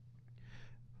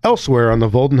Elsewhere on the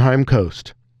Voldenheim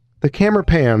coast, the camera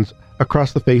pans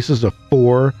across the faces of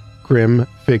 4 grim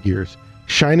figures,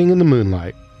 shining in the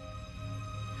moonlight.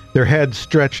 Their heads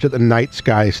stretched at the night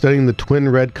sky, studying the twin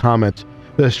red comets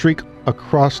that streak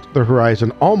across the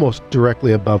horizon almost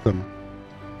directly above them.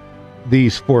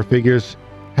 These 4 figures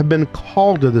have been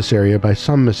called to this area by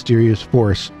some mysterious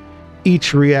force,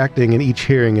 each reacting and each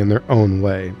hearing in their own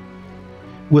way.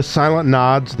 With silent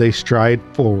nods, they stride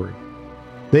forward.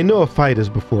 They know a fight is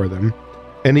before them,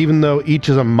 and even though each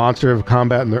is a monster of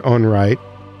combat in their own right,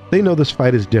 they know this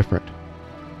fight is different.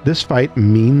 This fight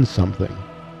means something.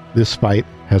 This fight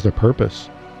has a purpose.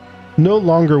 No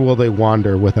longer will they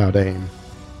wander without aim.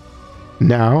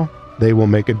 Now they will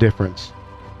make a difference.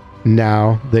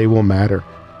 Now they will matter.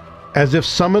 As if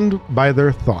summoned by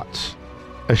their thoughts,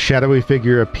 a shadowy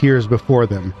figure appears before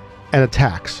them and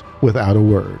attacks without a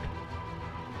word.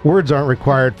 Words aren't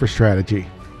required for strategy,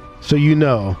 so you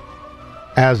know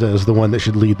Azza is the one that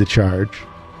should lead the charge.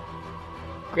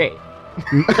 Great.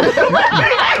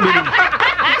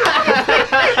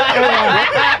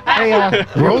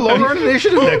 Roll lower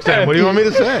initiative next time. What do you want me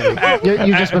to say?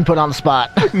 You've just been put on the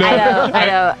spot. No,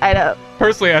 I know.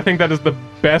 Personally, I think that is the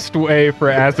best way for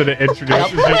Azza to introduce.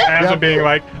 Is just Azza being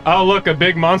like, "Oh, look, a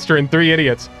big monster and 3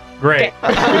 idiots. Great."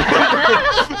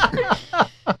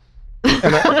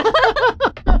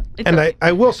 And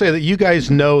I will say that you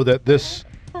guys know that this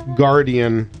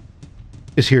guardian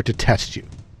is here to test you.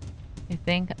 I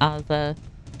think Azza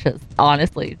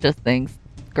just thinks,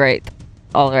 great,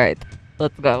 all right,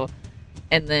 let's go.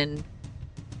 And then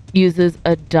uses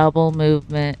a double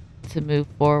movement to move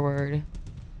forward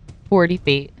 40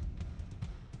 feet.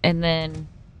 And then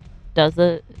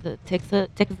takes a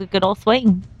good old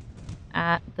swing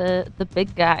at the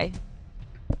big guy.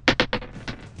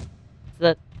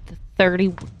 The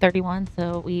 31,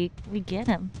 so we get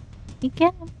him. We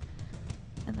get him.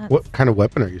 And that's, What kind of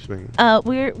weapon are you swinging?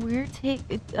 we're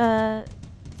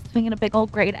swinging a big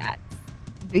old great axe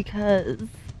because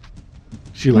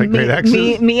She like great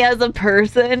axes? me as a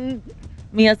person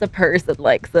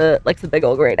likes a big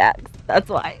old great axe. That's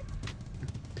why.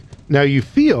 Now you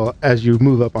feel, as you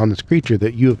move up on this creature,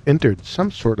 that you have entered some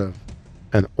sort of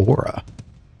an aura,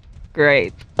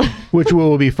 Great. which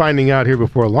we'll be finding out here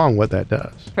before long what that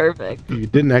does. Perfect. You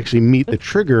didn't actually meet the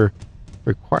trigger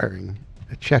requiring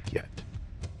a check yet.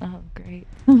 Oh, great.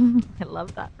 I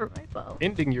love that for myself.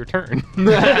 Ending your turn.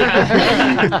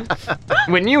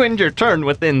 When you end your turn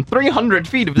within 300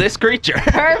 feet of this creature.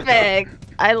 Perfect.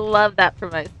 I love that for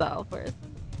myself.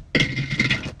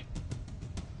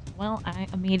 Well, I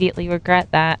immediately regret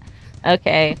that.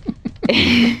 Okay.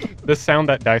 The sound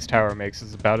that Dice Tower makes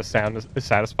is about as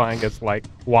satisfying as like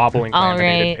wobbling All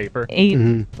laminated right. paper. 8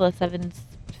 Mhm. plus 7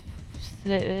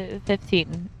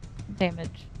 15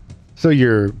 damage. So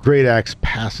your great axe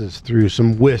passes through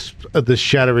some wisps of the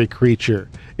shadowy creature.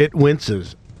 It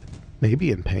winces,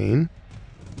 maybe in pain.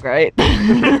 Great.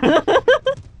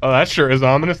 Oh, that sure is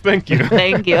ominous. Thank you.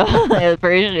 Thank you. I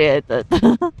appreciate it.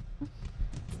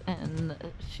 And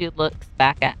she looks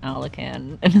back at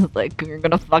Alakan and is like, you're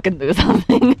gonna fucking do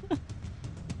something.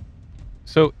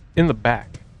 So in the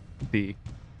back, the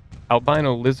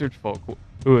albino lizard folk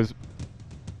who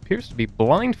appears to be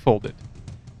blindfolded,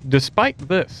 despite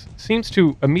this, seems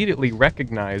to immediately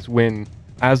recognize when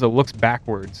Azza looks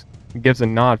backwards and gives a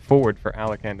nod forward for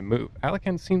Alakan to move.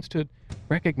 Alakan seems to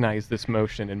recognize this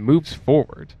motion and moves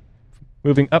forward,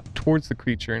 moving up towards the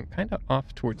creature and kind of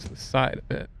off towards the side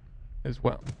a bit as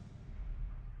well.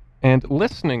 And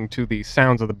listening to the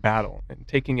sounds of the battle and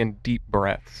taking in deep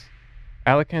breaths,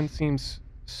 Alakan seems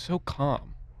so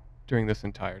calm during this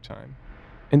entire time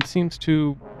and seems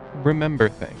to remember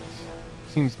things,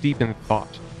 seems deep in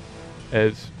thought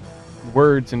as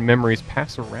words and memories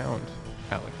pass around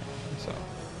Alakan himself.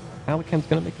 Alakan's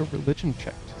going to make a religion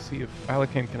check to see if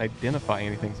Alakan can identify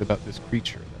anything about this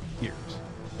creature that he hears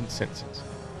and senses.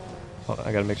 Hold on,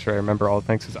 I gotta make sure I remember all the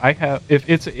things. 'Cause I have, if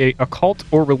it's a occult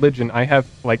or religion, I have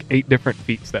like 8 different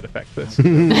feats that affect this.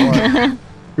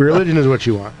 Religion is what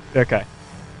you want. Okay.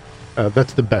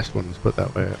 That's the best one, let's put it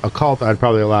that way. Occult I'd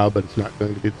probably allow, but it's not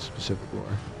going to be the specific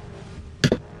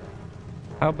lore.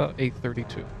 How about a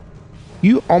 32?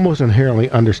 You almost inherently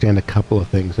understand a couple of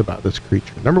things about this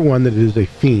creature. Number one, that it is a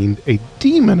fiend, a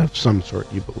demon of some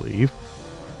sort, you believe.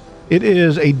 It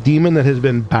is a demon that has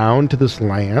been bound to this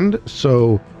land,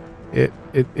 so it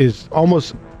is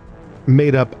almost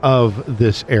made up of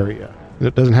this area.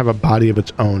 It doesn't have a body of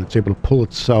its own. It's able to pull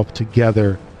itself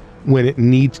together when it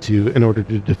needs to in order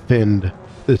to defend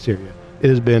this area. It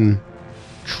has been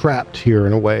trapped here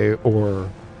in a way, or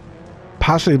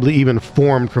possibly even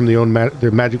formed from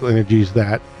their magical energies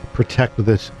that protect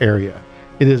this area.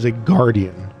 It is a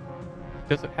guardian.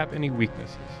 Does it have any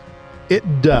weaknesses? It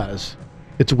does.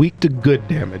 It's weak to good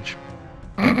damage.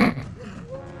 Good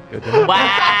to know.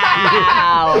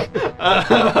 Wow.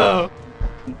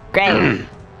 Great.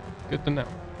 Good to know.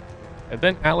 And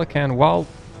then Alakan, while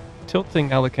tilting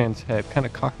Alakan's head, kind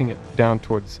of cocking it down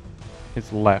towards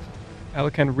his left,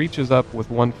 Alakan reaches up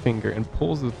with one finger and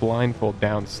pulls his blindfold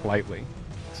down slightly.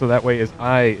 So that way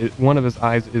one of his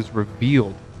eyes is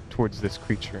revealed towards this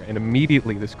creature, and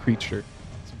immediately this creature's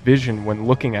vision when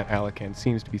looking at Alakan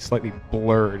seems to be slightly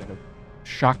blurred in a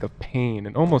shock of pain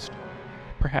and almost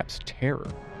perhaps terror.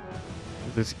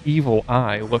 This evil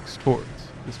eye looks towards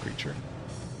this creature.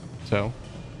 So,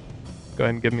 go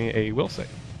ahead and give me a will save.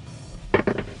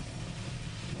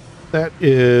 That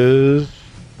is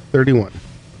 31.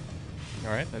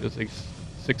 Alright, that is a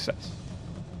success.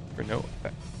 For no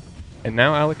effect. And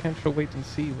now Alakan shall wait and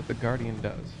see what the Guardian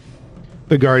does.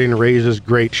 The guardian raises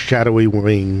great shadowy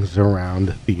wings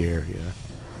around the area.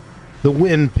 The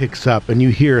wind picks up and you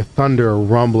hear thunder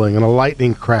rumbling and a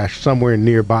lightning crash somewhere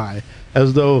nearby,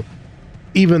 as though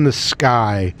even the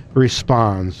sky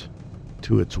responds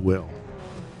to its will.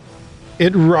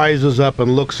 It rises up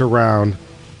and looks around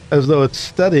as though it's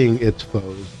studying its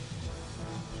foes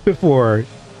before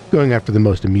going after the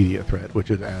most immediate threat,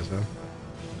 which is Azza,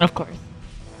 Of course.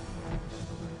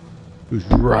 who's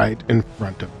right in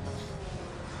front of it.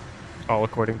 All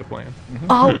according to plan.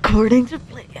 All according to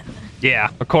plan. Yeah,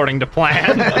 according to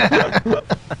plan.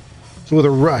 So with a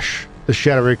rush, the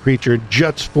shadowy creature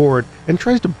juts forward and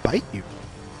tries to bite you.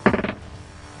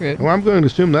 Rude. Well, I'm going to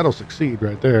assume that'll succeed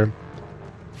right there.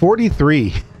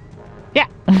 43. Yeah.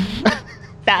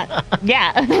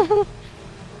 Yeah.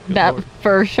 That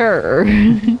for sure.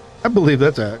 I believe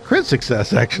that's a crit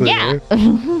success, actually. Yeah.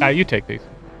 There. You take these.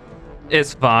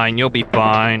 It's fine. You'll be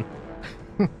fine.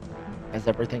 As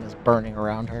everything is burning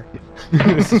around her.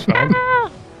 This is fine.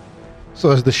 So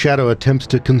as the shadow attempts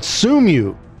to consume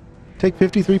you, take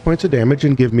 53 points of damage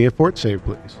and give me a fort save,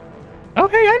 please. Oh,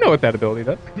 hey, I know what that ability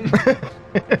does.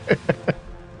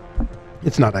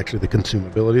 It's not actually the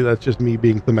consumability, that's just me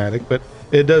being thematic, but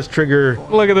it does trigger...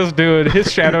 Look at this dude.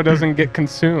 His shadow doesn't get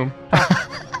consumed.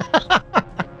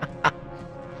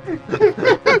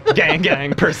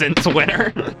 Gang presents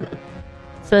winner.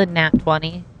 So nat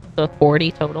 20. So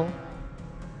 40 total.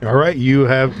 All right, you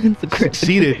have It's a crit.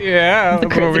 succeeded. Yeah, It's a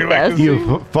that's what we crit like to success. see.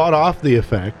 You fought off the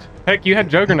effect. Heck, you had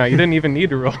Juggernaut. You didn't even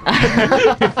need to roll.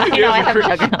 I know I have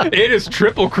Juggernaut. It is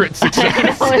triple crit I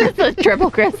success. know it's a triple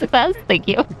crit success. Thank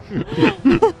you.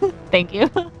 Thank you.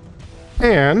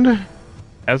 And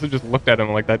As it just looked at him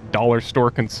like that dollar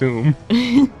store consume.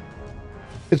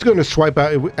 it's going to swipe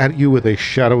out at you with a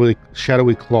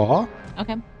shadowy claw.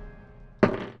 Okay.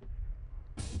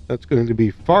 That's going to be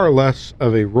far less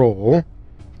of a roll,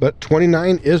 but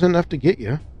 29 is enough to get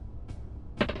you.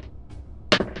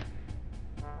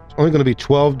 It's only going to be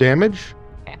 12 damage.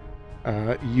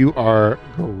 Okay. You are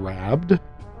grabbed.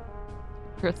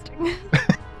 Interesting.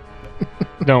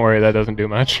 Don't worry, that doesn't do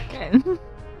much. Okay.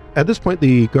 At this point,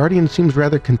 the Guardian seems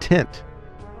rather content.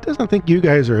 Doesn't think you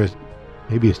guys are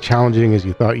maybe as challenging as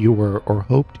you thought you were or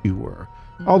hoped you were,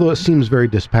 although it seems very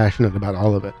dispassionate about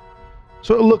all of it.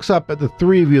 So it looks up at the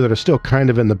three of you that are still kind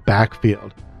of in the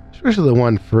backfield, especially the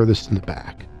one furthest in the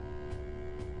back.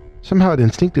 Somehow it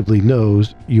instinctively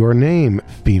knows your name,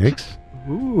 Phoenix.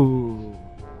 Ooh.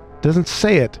 Doesn't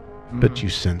say it, but Mm. you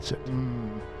sense it.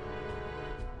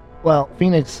 Well,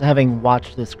 Phoenix, having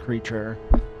watched this creature,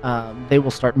 they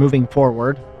will start moving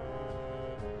forward.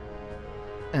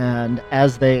 And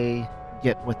as they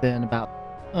get within about,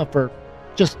 for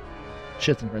just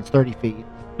shits and grins, 30 feet,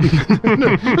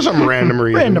 For some random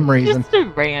reason. random reason, Just a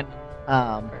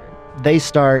random. they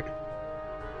start,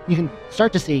 you can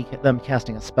start to see them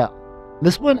casting a spell.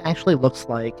 This one actually looks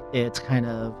like it's kind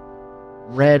of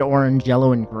red, orange,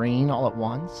 yellow, and green all at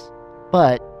once.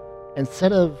 But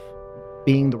instead of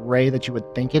being the ray that you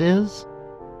would think it is,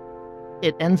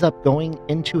 it ends up going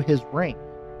into his ring.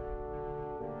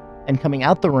 And coming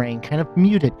out the ring, kind of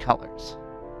muted colors.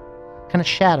 Kind of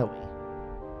shadowy.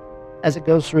 As it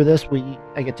goes through this,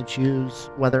 I get to choose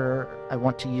whether I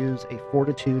want to use a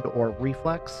fortitude or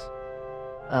reflex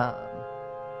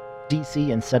DC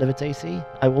instead of its AC.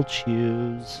 I will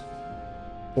choose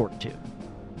fortitude.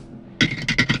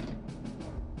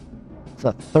 It's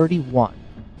a 31.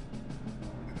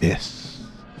 Yes.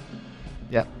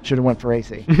 Yep, should have went for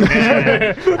AC.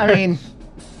 I mean,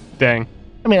 Dang.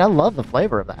 I love the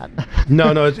flavor of that.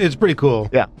 No, it's pretty cool.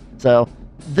 So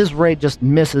this raid just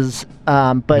misses.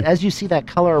 But as you see that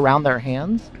color around their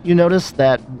hands, you notice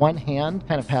that one hand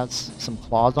kind of has some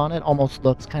claws on it, almost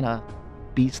looks kind of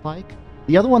beast-like.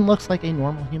 The other one looks like a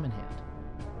normal human hand.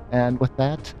 And with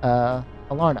that,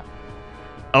 Alarna.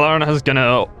 Alarna's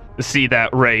gonna see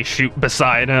that ray shoot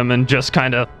beside him and just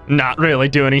kind of not really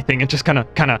do anything and just kind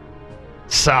of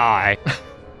sigh.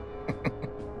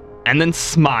 And then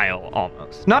smile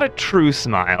almost. Not a true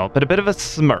smile, but a bit of a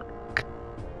smirk.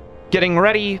 Getting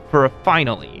ready for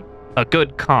finally a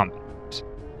good combat.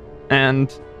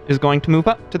 And is going to move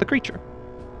up to the creature.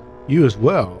 You as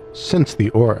well, sense the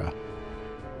aura.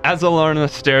 As Alarna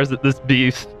stares at this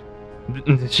beast,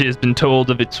 she has been told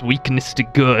of its weakness to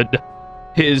good.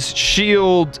 His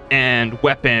shield and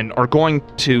weapon are going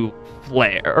to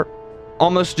flare,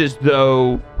 almost as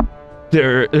though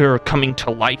they're coming to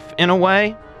life in a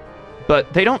way,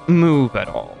 but they don't move at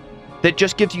all. That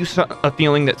just gives you a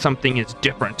feeling that something is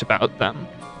different about them.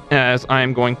 As I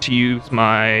am going to use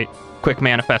my quick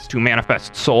manifest to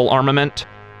manifest soul armament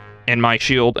in my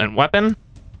shield and weapon,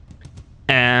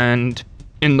 and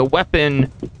in the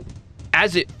weapon,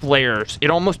 as it flares, it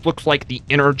almost looks like the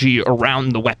energy around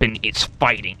the weapon is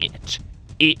fighting it.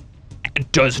 It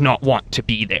does not want to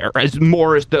be there, as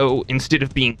though instead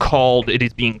of being called, it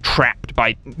is being trapped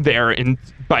by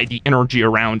the energy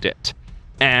around it.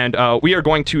 And we are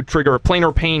going to trigger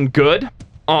Planar Pain Good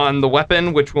on the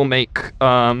weapon, which will make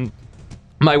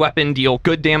my weapon deal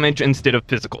good damage instead of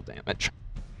physical damage.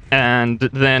 And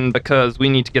then, because we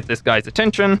need to get this guy's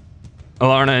attention,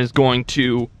 Alarna is going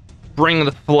to bring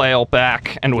the flail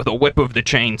back and with a whip of the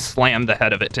chain slam the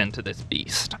head of it into this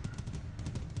beast.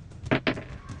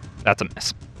 That's a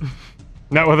miss.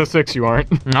 Not with a 6, you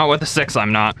aren't. Not with a 6,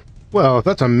 I'm not. Well, if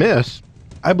that's a miss,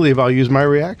 I believe I'll use my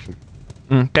reaction.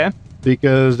 Okay.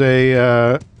 Because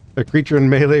a creature in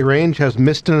melee range has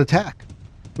missed an attack,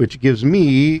 which gives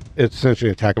me, it's essentially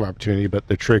an attack of opportunity, but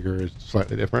the trigger is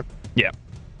slightly different. Yeah.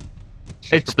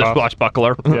 It's the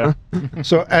swashbuckler. Yeah.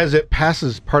 So as it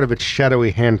passes part of its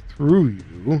shadowy hand through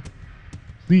you,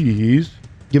 please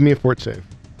give me a fort save.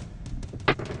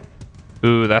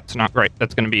 Ooh, that's not great.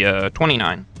 That's going to be a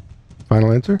 29.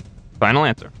 Final answer? Final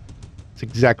answer. It's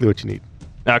exactly what you need.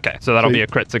 Okay, so that'll So be a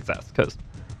crit success, because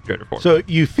greater force. So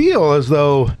you feel as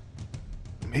though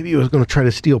maybe it was going to try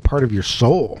to steal part of your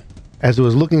soul, as it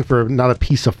was looking for not a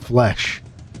piece of flesh,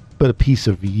 but a piece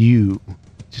of you.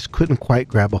 Just couldn't quite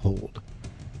grab a hold.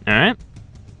 Alright.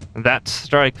 That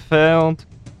strike failed.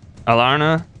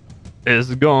 Alarna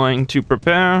is going to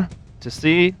prepare to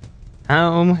see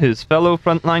how his fellow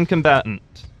frontline combatant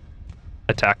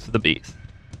attacks the beast.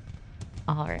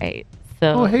 All right.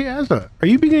 So Oh, hey, Azza, are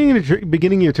you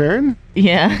beginning your turn?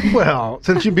 yeah. Well,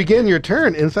 since you began your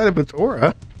turn inside of its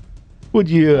aura, would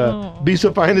you be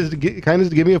so kind as to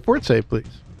give me a fort save, please?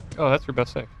 Oh, that's your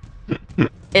best save.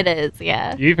 It is,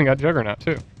 yeah. You even got Juggernaut,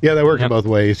 too. Yeah, that works Yep. both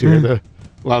ways here.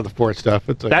 A lot of the fort stuff.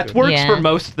 It's like That works Yeah. for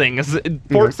most things.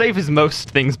 Fort save is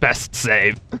most things' best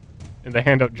save. And they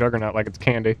hand out Juggernaut like it's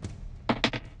candy.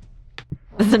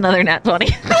 This is another nat 20.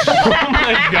 Oh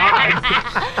my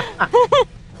god.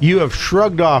 You have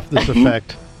shrugged off this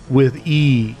effect with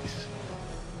ease.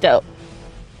 Dope.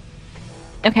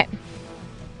 Okay.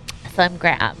 So I'm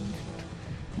grabbed.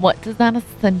 What does that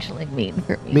essentially mean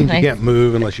for me? It means you Can I- can't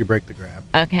move unless you break the grab.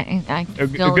 Okay. I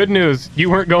still, Good news, you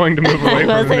weren't going to move away I from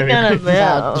wasn't him gonna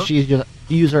anyway. move. She's just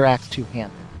use her axe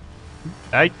two-handed.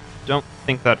 I don't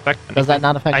think that affects anything. Does that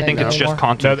not affect I think anything it's just anymore?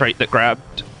 concentrate that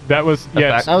grabbed. That was,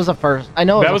 yes. That was the first. I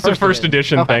know. That was the first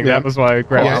edition Okay. thing. Yeah. That was why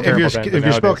grab Yeah, was if terrible you're then, but if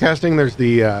you're nowadays- spellcasting, there's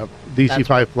the DC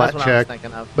 5 flat that's what I was check.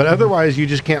 thinking of. But otherwise, you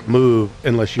just can't move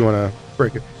unless you want to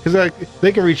break it. Because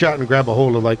they can reach out and grab a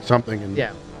hold of like something. And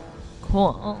Yeah.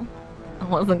 Cool. I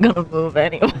wasn't gonna move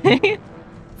anyway.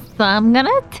 So I'm gonna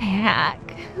attack.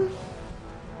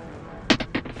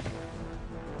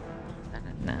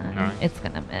 Nice. It's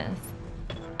gonna miss.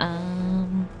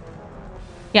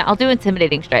 Yeah, I'll do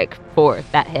intimidating strike for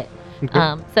that hit.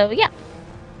 Okay. So yeah.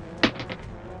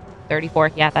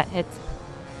 34, yeah, that hits.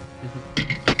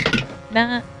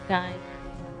 Nah, guys.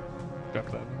 Drop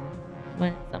that.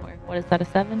 Went somewhere. What is that, a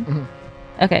 7? Mhm.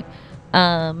 Okay.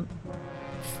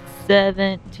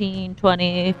 17,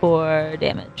 24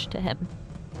 damage to him.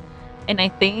 And I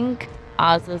think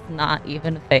Ozza's not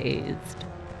even phased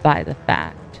by the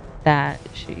fact that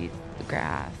she's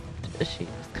grasped. She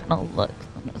just kind of looks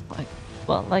and is like,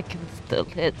 well, I can still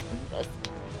hit, and just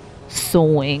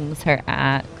swings her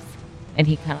axe. And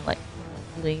he kind of like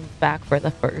leans back for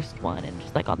the first one and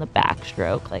just like on the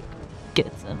backstroke, like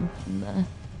gets him in the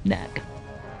neck.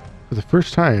 For the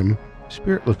first time,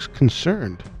 Spirit looks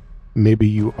concerned. Maybe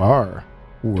you are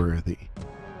worthy.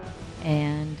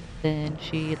 And then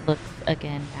she looks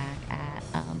again back at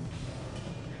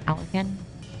Alakan.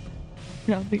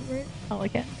 Pronouncing it right?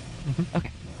 Alakan.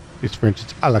 It's French.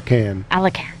 It's Alakan.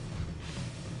 Alakan.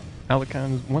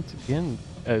 Alakan once again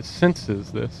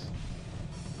senses this,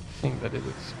 seeing that it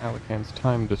is Alakan's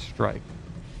time to strike.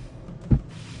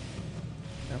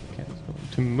 Alakan is going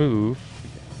to move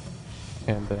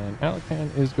again. And then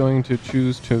Alakan is going to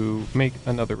choose to make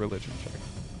another religion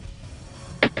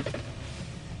check.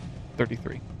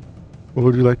 33. What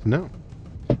would you like to know?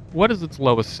 What is its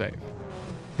lowest save?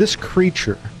 This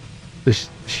creature, this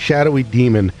shadowy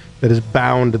demon that is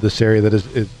bound to this area, that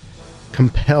is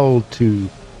compelled to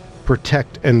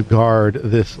protect and guard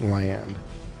this land,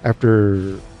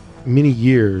 after many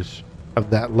years of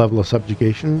that level of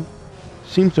subjugation,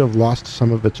 seems to have lost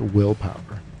some of its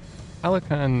willpower.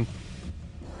 Alakan,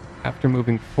 after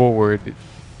moving forward,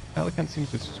 Alakan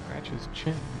seems to scratch his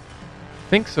chin,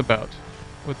 thinks about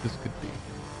what this could be,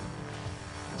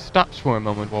 stops for a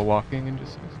moment while walking and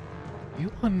just says,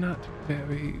 "You are not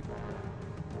very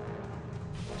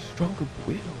strong of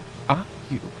will, are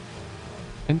you?"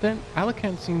 And then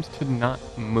Alakan seems to not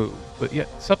move, but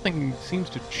yet something seems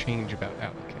to change about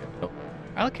Alakan.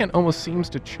 Alakan almost seems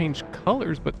to change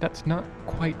colors, but that's not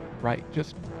quite right.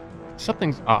 Just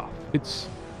something's off. It's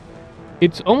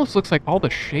almost looks like all the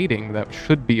shading that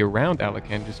should be around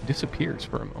Alakan just disappears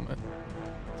for a moment.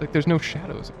 It's like there's no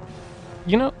shadows.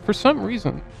 You know, for some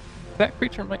reason, that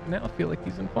creature might now feel like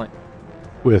he's in flame.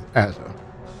 With Azza,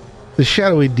 the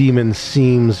shadowy demon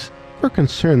seems more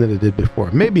concerned than it did before.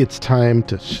 Maybe it's time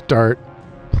to start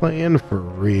playing for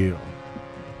real.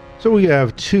 So we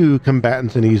have two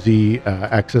combatants in easy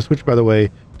access, which, by the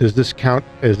way, does this count?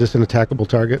 Is this an attackable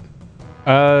target?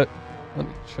 Let me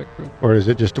check. Or is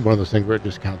it just one of those things where it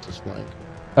just counts as flank?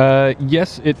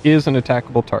 Yes, it is an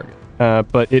attackable target,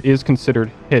 but it is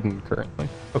considered hidden currently.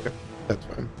 Okay, that's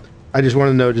fine. I just want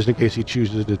to know, just in case he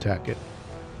chooses to attack it.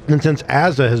 And since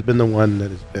Azza has been the one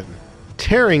that has been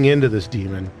tearing into this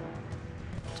demon,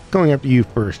 it's going after you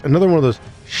first. Another one of those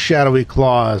shadowy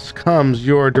claws comes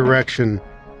your direction.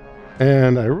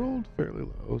 And I rolled fairly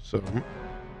low, so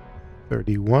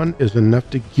 31 is enough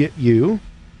to get you.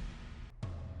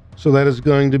 So that is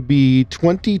going to be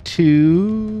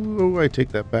 22. Oh, I take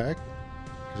that back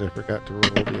because I forgot to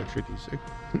roll the extra d6.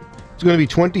 It's going to be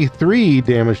 23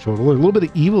 damage total. There's a little bit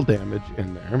of evil damage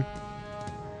in there.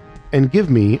 And give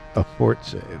me a fort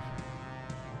save.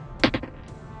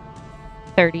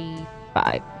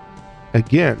 35.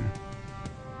 Again,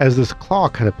 as this claw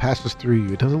kind of passes through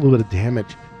you, it does a little bit of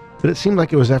damage, but it seemed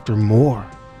like it was after more.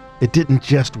 It didn't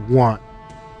just want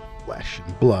flesh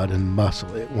and blood and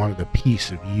muscle. It wanted a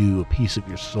piece of you, a piece of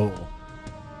your soul.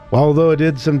 Although it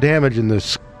did some damage and the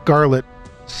scarlet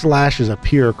slashes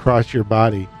appear across your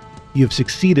body, you have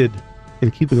succeeded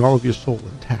in keeping all of your soul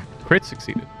intact. Crit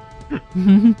succeeded.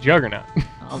 Juggernaut.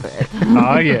 All good.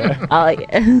 Oh, yeah. Oh,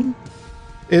 yeah.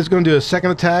 It's going to do a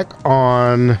second attack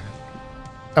on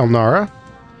Elnara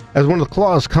as one of the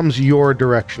claws comes your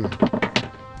direction.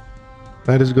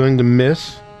 That is going to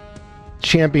miss.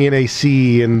 Champion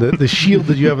AC, and the shield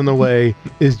that you have in the way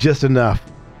is just enough.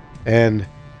 And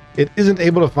it isn't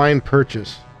able to find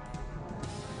purchase.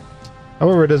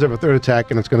 However, it does have a third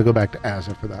attack, and it's going to go back to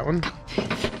Azza for that one.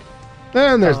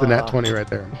 And there's the nat 20 right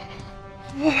there.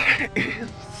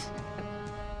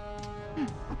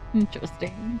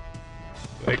 Interesting.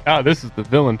 Like, this is the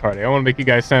villain party. I want to make you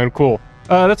guys sound cool.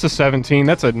 That's a 17.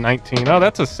 That's a 19. Oh,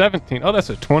 that's a 17. Oh, that's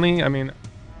a 20. I mean...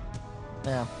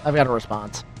 Yeah, I've got a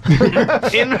response.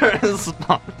 In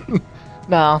response.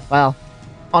 No, well,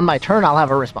 on my turn, I'll have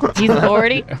a response. He's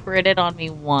already critted on me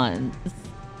once.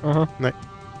 Uh-huh.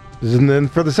 And then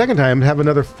for the second time, have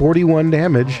another 41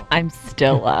 damage. I'm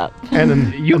still up.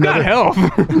 And You got help.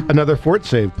 another fort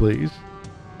save, please.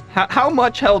 How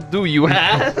much health do you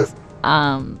have?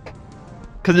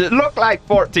 Because it looked like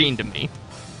 14 to me.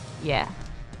 Yeah.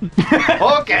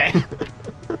 Okay.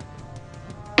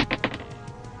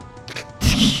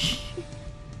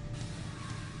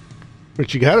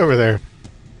 What you got over there?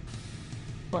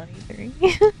 23.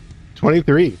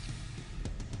 23.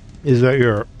 Is that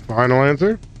your final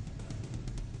answer?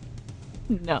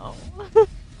 No.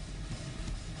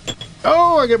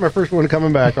 Oh, I get my first one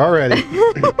coming back already.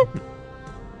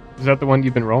 Is that the one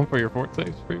you've been rolling for your fort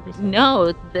saves previously?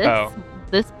 No, Oh.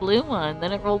 this blue one.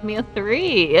 Then it rolled me a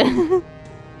 3.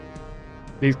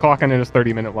 He's clocking in his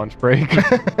 30-minute lunch break.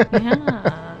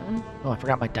 Yeah. Oh, I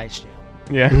forgot my dice jail.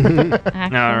 Yeah.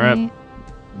 Actually,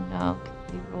 no,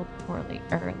 because you rolled poorly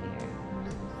earlier.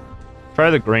 Try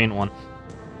the green one.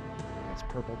 That's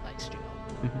purple dice jail.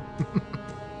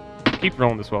 Keep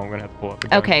rolling this well. I'm going to have to pull up the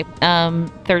gun. Okay,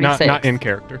 36. Not in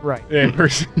character. Right. In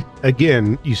person.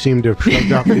 Again, you seem to have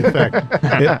shrugged off the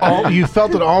effect. You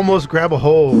felt it almost grab a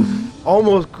hold,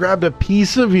 almost grabbed a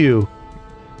piece of you.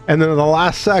 And then at the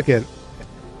last second,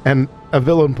 and a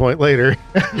villain point later.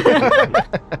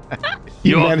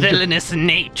 Your managed to- villainous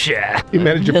nature. You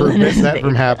managed to Villainous prevent that from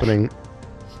nature. happening.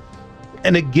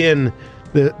 And again,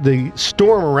 the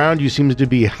storm around you seems to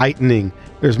be heightening.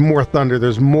 There's more thunder.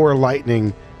 There's more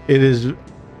lightning. It is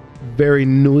very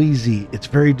noisy. It's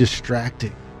very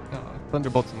distracting.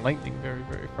 Thunderbolts and lightning, very,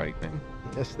 very frightening.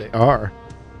 Yes, they are.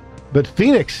 But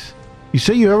Phoenix, you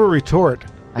say you have a retort.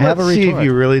 I have a Let's see if retort.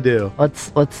 you really do.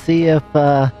 Let's see if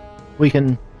we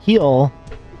can heal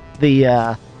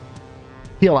the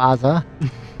heal Azza.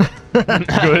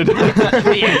 Good.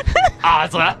 Yeah.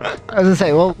 Azza. I was gonna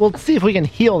say, well, we'll see if we can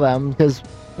heal them because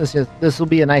this will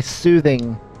be a nice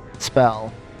soothing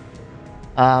spell.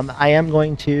 I am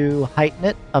going to heighten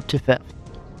it up to 5th.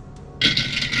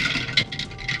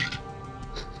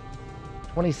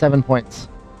 27 points.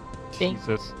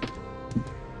 Jesus.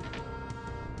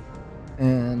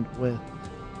 And with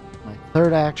my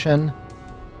third action,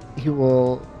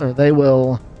 they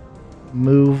will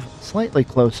move slightly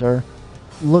closer,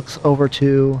 looks over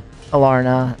to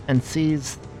Alarna and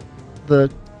sees the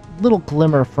little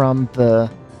glimmer from the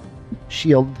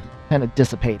shield kind of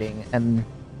dissipating and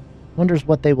wonders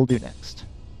what they will do next.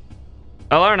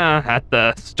 Alarna, at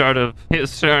the start of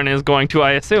his turn, is going to,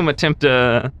 I assume, attempt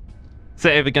to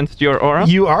save against your aura.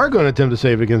 You are going to attempt to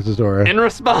save against this aura. In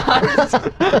response,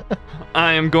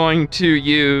 I am going to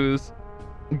use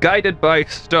Guided by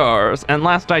Stars. And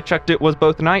last I checked, it was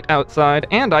both night outside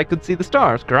and I could see the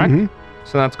stars, correct? Mhm.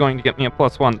 So that's going to get me a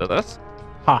 +1 to this.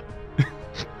 Ha.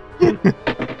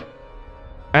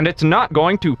 And it's not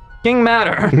going to f***ing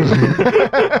matter.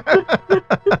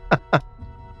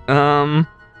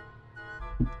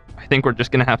 I think we're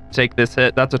just going to have to take this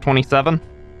hit. That's a 27.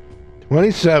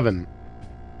 27.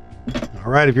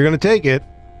 All right, if you're going to take it,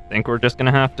 I think we're just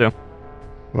going to have to.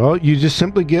 well, you just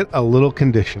simply get a little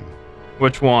condition.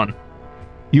 Which one?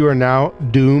 You are now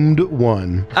doomed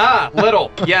 1. Ah,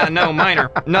 little. Yeah, no, minor.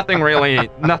 Nothing You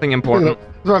important. know,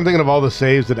 so I'm thinking of all the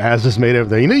saves that Az's made over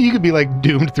there. You know, you could be like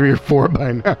doomed 3 or 4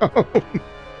 by now.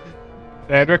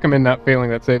 I'd recommend not failing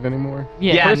that save anymore.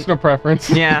 Yeah. Personal preference.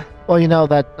 Yeah, Well, you know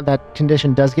that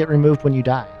condition does get removed when you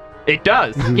die. it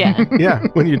does. Yeah. Yeah,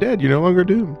 when you're dead, you're no longer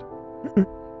doomed.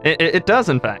 It does,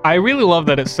 in fact. I really love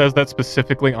that it says that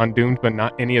specifically on Doomed, but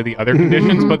not any of the other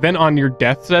conditions. But then on your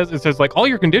death it says like all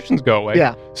your conditions go away.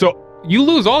 Yeah. So you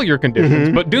lose all your conditions,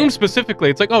 Mhm. but Doomed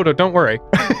specifically, it's like, oh, no, don't worry.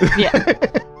 Yeah.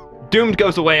 Doomed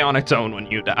goes away on its own when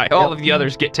you die. All of the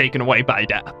others get taken away by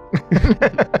death.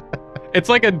 It's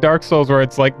like a Dark Souls where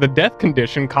it's like the death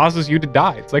condition causes you to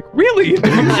die. It's like, really?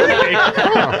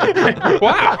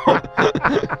 Wow.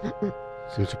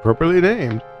 Seems appropriately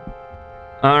named.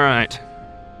 All right.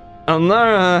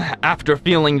 Alara, after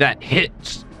feeling that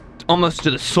hit almost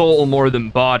to the soul more than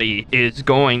body, is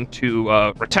going to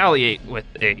retaliate with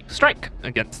a strike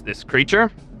against this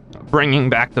creature, bringing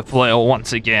back the flail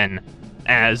once again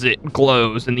as it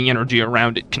glows and the energy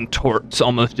around it contorts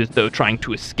almost as though trying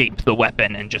to escape the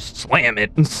weapon and just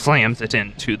slams it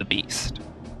into the beast.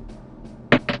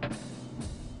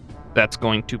 That's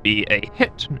going to be a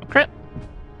hit, no crit,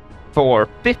 for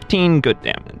 15 good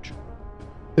damage.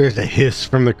 There's a hiss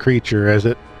from the creature as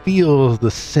it feels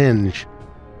the singe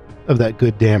of that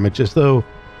good damage, as though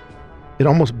it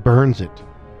almost burns it.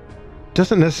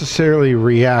 Doesn't necessarily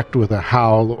react with a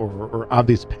howl or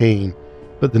obvious pain,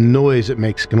 but the noise it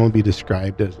makes can only be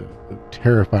described as a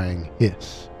terrifying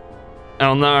hiss.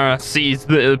 Elnara sees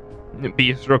the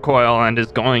beast recoil and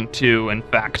is going to, in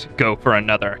fact, go for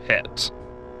another hit,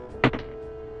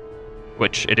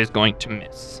 which it is going to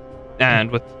miss. And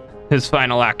with his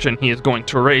final action, he is going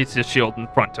to raise his shield in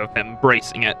front of him,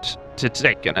 bracing it to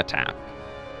take an attack.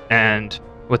 And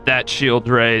with that shield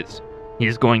raised, he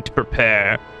is going to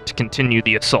prepare to continue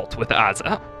the assault with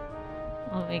Azza.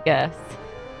 Let me guess.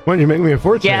 Why don't you make me a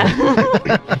fortune?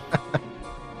 Yeah.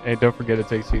 Hey, don't forget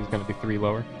its AC is going to be 3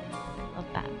 lower. Love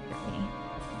that for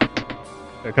me.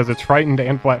 Because it's frightened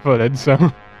and flat-footed, so...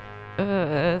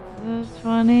 It's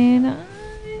 29.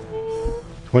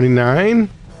 29?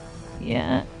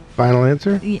 Yeah. Final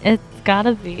answer? It's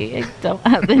gotta be. I don't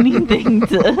have anything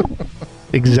to.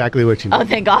 Exactly what you Oh, need.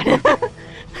 thank God.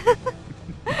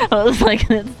 I was like,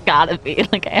 it's gotta be.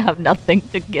 Like, I have nothing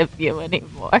to give you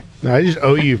anymore. No, I just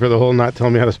owe you for the whole not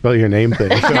telling me how to spell your name thing.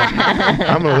 So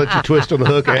I'm going to let you twist on the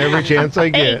hook every chance I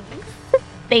get.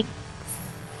 Thanks.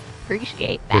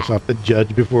 Appreciate Piss that. off the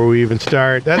judge before we even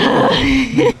start.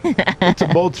 That's a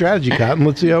bold strategy, Cotton.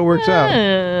 Let's see how it works out.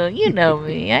 Oh, you know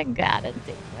me. I gotta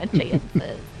take my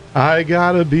chances. I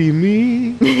gotta be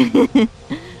me.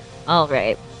 All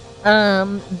right.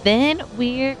 Then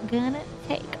we're gonna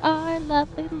take our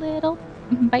lovely little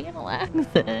battle axe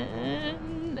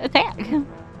and attack.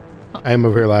 I am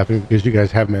over here laughing because you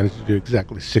guys have managed to do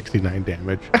exactly 69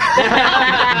 damage.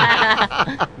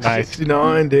 Nice.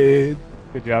 69, dude.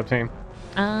 Good job, team.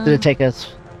 Did it take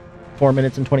us 4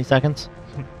 minutes and 20 seconds?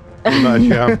 Pretty much,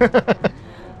 yeah.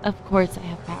 Of course, I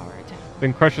have power attack.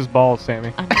 Then crush his balls,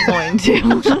 Sammy. I'm going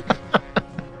to.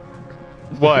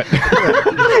 What?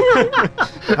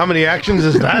 How many actions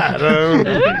is that? I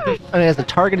mean, it's a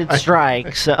targeted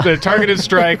strike, so. The targeted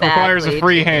strike requires a Exactly.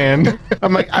 free hand.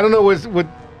 I'm like, I don't know what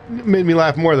made me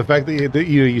laugh more, the fact that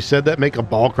you said that, make a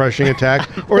ball crushing attack,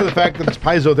 or the fact that it's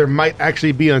Paizo, there might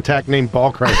actually be an attack named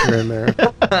Ball Crusher in there.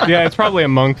 Yeah, it's probably a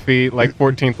monk feat, like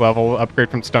 14th level, upgrade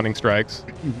from stunning strikes.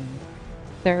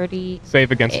 30.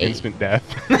 Save against Eight. instant death.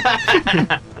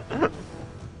 I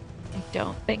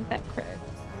don't think that crits.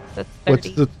 That's 30.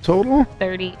 What's the total?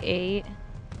 38.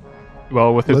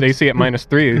 Well, with his Let's- AC at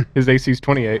 -3, his AC is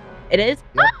 28. It is?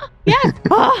 Ah, yes!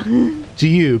 Ah. To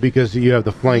you, because you have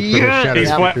the flank for the shadow. He's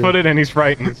Yeah. flat-footed and he's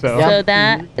frightened, so... Yeah.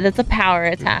 So that's a power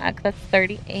attack. That's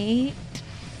 38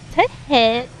 to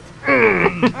hit.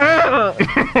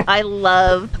 I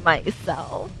love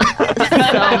myself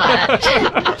so much.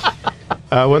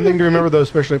 One thing to remember, though,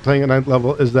 especially playing at 9th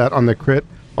level, is that on the crit,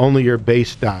 only your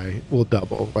base die will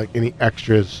double. Like any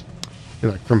extras,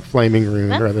 like from Flaming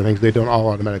Rune or other things, they don't all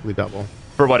automatically double.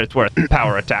 For what it's worth,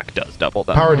 power attack does double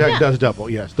them. Power attack Yeah. does double,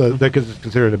 yes, because it's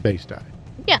considered a base die.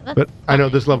 Yeah, that's But I know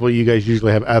this level you guys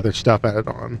usually have other stuff added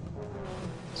on.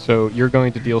 So you're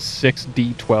going to deal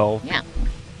 6d12 Yeah.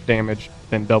 damage,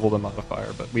 then double the modifier,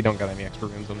 but we don't got any extra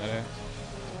runes on that axe.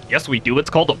 Yes, we do. It's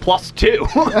called a +2.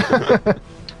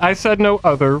 I said no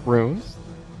other runes.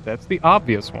 That's the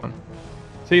obvious one.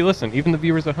 See, listen, even the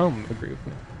viewers at home agree with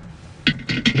me.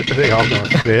 They all gonna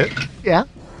fit. Yeah.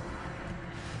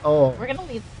 Oh. We're gonna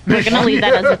leave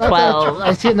that as a 12.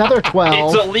 I see another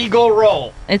 12. It's a legal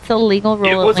roll. It's a legal rule.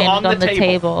 It was landed on the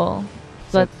table.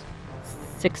 So that's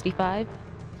 65.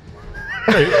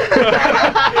 Are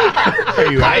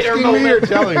you asking me or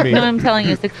telling me? No, I'm telling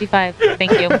you 65.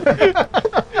 Thank you.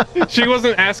 She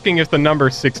wasn't asking if the number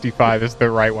 65 is the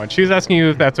right one. She's asking you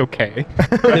if that's okay.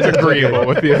 It's agreeable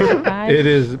with you. It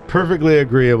is perfectly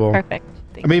agreeable. Perfect.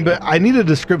 Thank I mean, you. but I need a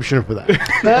description for that.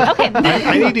 Okay.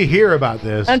 I need to hear about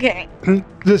this. Okay.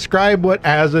 Describe what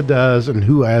Azza does and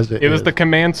who Azza is. It was the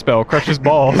command spell, crushes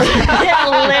balls.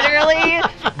 Literally,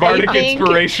 Bardic I think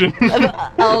inspiration.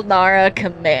 Elnara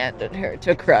commanded her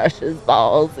to crush his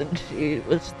balls, and she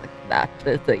was just like, "That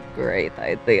is a great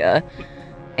idea."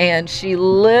 And she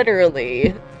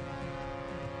literally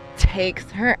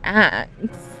takes her axe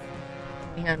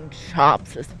and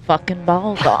chops his fucking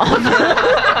balls off.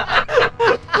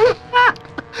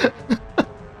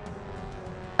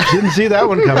 Didn't see that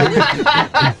one coming.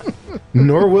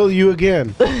 Nor will you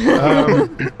again.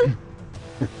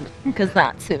 Because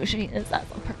that's who she is as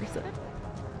a person.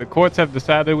 The courts have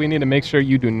decided we need to make sure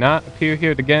you do not appear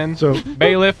here again. So,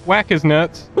 Bailiff, whack his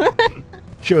nuts.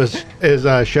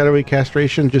 is shadowy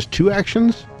castration just 2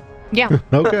 actions? Yeah.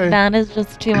 Okay. That is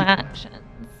just 2 actions.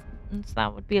 And so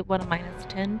that would be what, a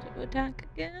 -10 to attack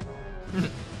again?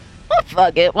 Well,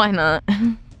 fuck it, why not?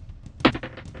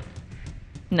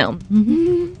 No.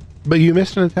 But you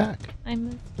missed an attack. I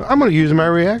missed. I'm going to use my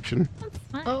reaction. That's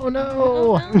fine. Oh,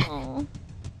 no. No.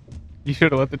 You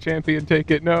should have let the champion take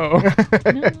it. No.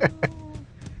 No.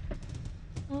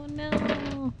 Oh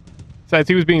no. Besides,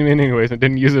 he was being mean anyways and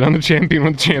didn't use it on the champion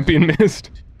when the champion missed.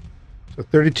 So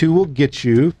 32 will get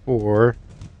you for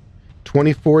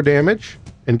 24 damage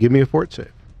and give me a fort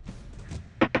save.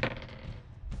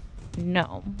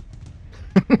 No.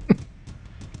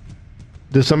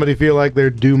 Does somebody feel like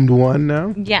they're doomed one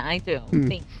now? Yeah, I do.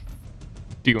 Thanks.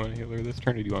 Do you want to heal her this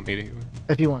turn, or do you want me to heal her?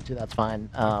 If you want to, that's fine.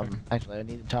 Actually, I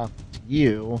need to talk to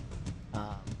you. Do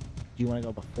you want to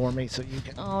go before me so you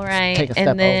can All right. take a step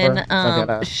And then over? I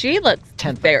got a she looks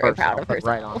 10 very proud of herself.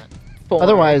 right on it. for what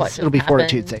Otherwise, just it'll be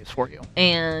fortitude happened. saves for you.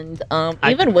 And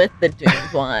even with the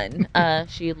doomed one,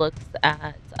 she looks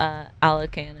at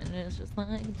Alakan and is just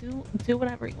like, do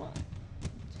whatever you want.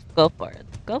 Just go for it.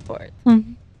 Go for it.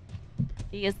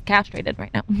 He is castrated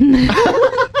right now.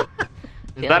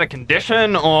 Is that a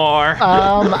condition or?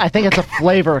 I think it's a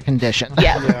flavor condition.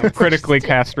 Yeah. Critically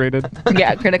castrated.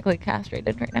 Yeah, critically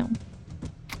castrated right now.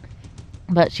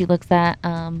 But she looks at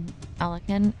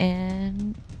Alakan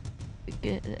and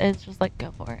it's just like,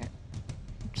 go for it.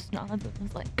 Just nods and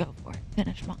is like, go for it.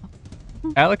 Finish him off.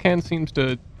 Alakan seems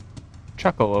to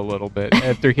chuckle a little bit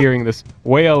after hearing this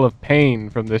wail of pain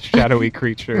from this shadowy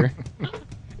creature.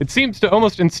 It seems to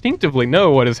almost instinctively know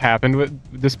what has happened,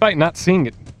 despite not seeing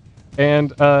it,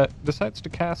 and decides to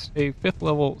cast a 5th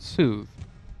level Soothe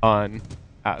on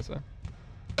Azza.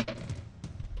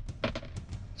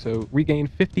 So regain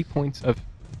 50 points of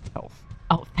health.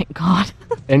 Oh, thank God.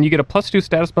 And you get a +2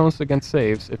 status bonus against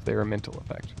saves if they're a mental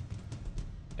effect.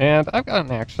 And I've got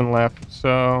an action left,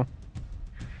 so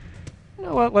you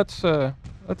know what? Let's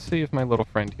see if my little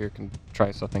friend here can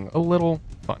try something a little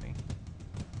funny.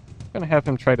 I'm gonna have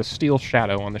him try to steal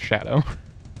shadow on the shadow.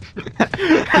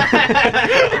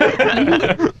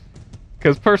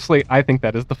 Because personally, I think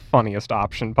that is the funniest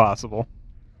option possible.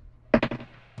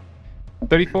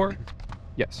 34?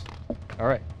 Yes. All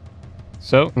right.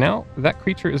 So now that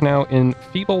creature is now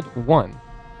enfeebled 1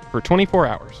 for 24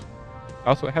 hours.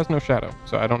 Also, it has no shadow,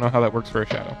 so I don't know how that works for a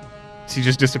shadow. Does he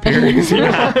just disappear? Is he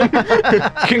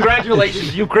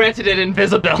Congratulations, you granted it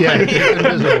invisibility. Yeah, it's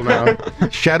invisible now.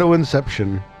 Shadow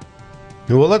Inception.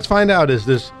 Well, let's find out. Is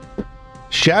this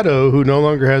shadow who no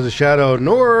longer has a shadow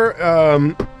nor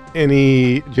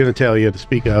any genitalia to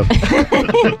speak of,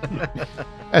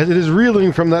 as it is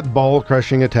reeling from that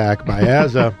ball-crushing attack by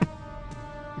Azza.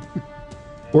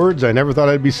 Words I never thought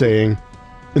I'd be saying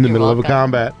in the You're middle of a welcome.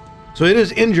 combat. So it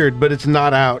is injured, but it's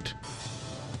not out.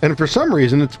 And for some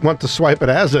reason, it wants to swipe at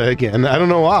Azza again. I don't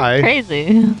know why. Crazy.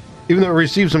 Even though it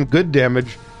received some good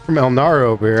damage from Elnara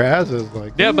over here, Azza's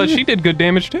like, Yeah, but she did good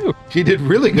damage too. she did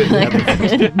really good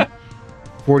damage.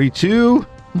 42.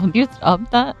 Would you stop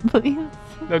that, please?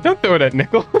 No, don't throw it at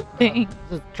Nickel. Thanks.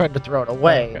 Just tried to throw it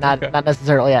away, Okay, not okay. not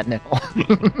necessarily at Nickel.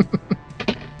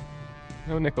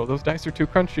 No, Nickel, those dice are too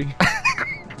crunchy.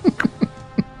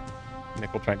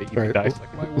 Nickel trying to eat Right, the dice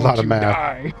like, why won't lot of you math.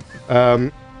 die?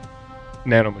 Um,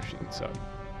 Nanomachines, so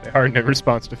they harden in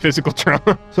response to physical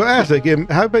trauma. so Azza,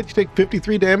 how about you take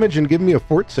 53 damage and give me a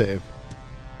fort save?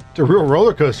 It's a real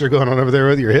roller coaster going on over there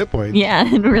with your hit points.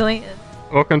 Yeah, it really is.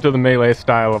 Welcome to the melee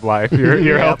style of life. Your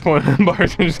Yep. health point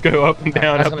bars just go up and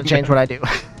down. That's up going and to change down. what I do.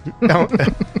 Now,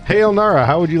 hey, Elnara,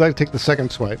 how would you like to take the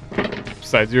second swipe?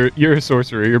 Besides, you're a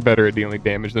sorcerer. You're better at dealing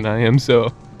damage than I am, so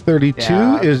 32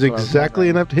 Yeah, is that's what I was exactly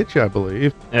wondering. enough to hit you, I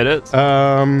believe. It is.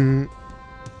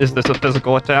 Is Is this a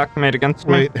physical attack made against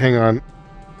me? wait, hang on.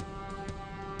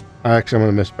 Actually, I'm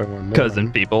gonna miss by one. Because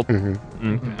enfeebled. hmm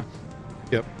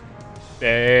Okay.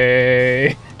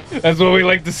 hey, that's what we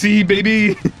like to see,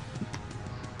 baby.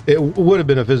 It would have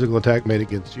been a physical attack made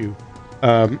against you.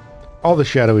 All the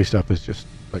shadowy stuff is just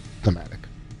like thematic.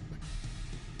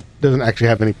 Doesn't actually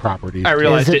have any properties. I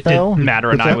realized Is it, it didn't though? matter,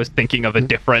 and What's I that? was thinking of a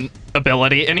different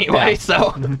ability anyway, Yeah.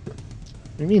 so. What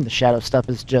do you mean the shadow stuff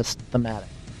is just thematic?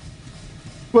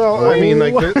 Well, I mean,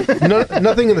 like Whoa.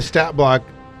 nothing in the stat block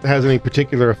has any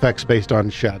particular effects based on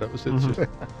shadows. It's just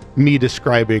me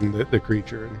describing the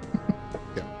creature. And,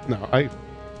 yeah,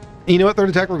 You know what? Third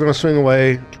attack, we're going to swing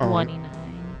away. on- 29.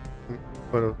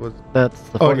 What was? That's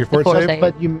the Oh, fort- your fort fort save? save.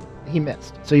 But he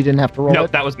missed, so you didn't have to roll No,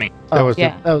 it. that was me. That was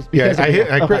Yeah. That was Yeah, because I of hit-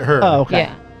 you. I crit Okay. her. Oh, okay.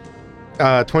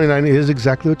 Yeah. 29 is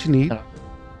exactly what you need. Oh.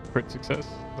 Crit success.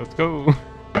 Let's go.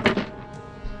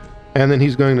 And then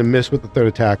he's going to miss with the third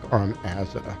attack on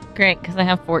Azza. Great, because I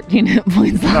have 14 hit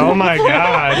points. Oh my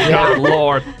god. God,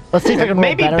 Lord. Let's see if I can roll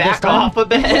Maybe better this back time. off a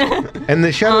bit. And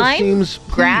the shadow I'm seems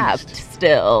pleased Grabbed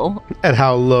still. at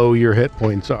how low your hit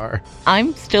points are.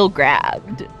 I'm still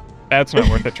grabbed. That's not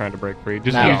worth it trying to break free.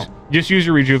 No. Just use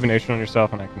your rejuvenation on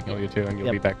yourself, and I can heal you too, and you'll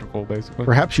Yep. be back to full basically.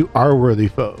 Perhaps you are worthy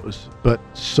foes, but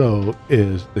so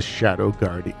is the Shadow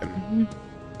Guardian.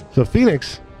 So,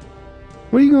 Phoenix,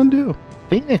 what are you going to do?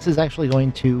 Phoenix is actually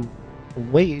going to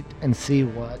wait and see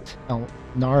what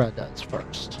Nara does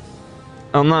first.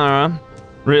 Elnara,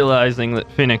 realizing that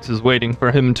Phoenix is waiting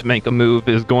for him to make a move,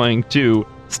 is going to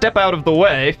step out of the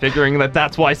way, figuring that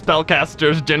that's why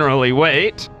spellcasters generally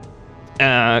wait,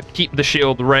 keep the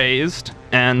shield raised,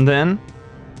 and then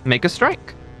make a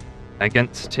strike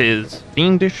against his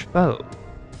fiendish foe.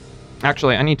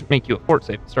 Actually, I need to make you a fort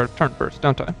save at the start of turn first,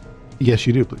 don't I? Yes,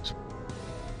 you do, please.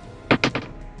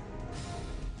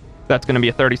 That's going to be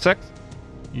a 36,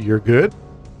 You're good.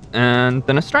 and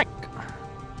then a strike.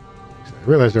 I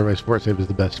realized everybody's fort save is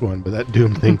the best one, but that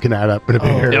Doom thing can add up in a big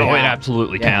Oh, area. Oh, it Yeah.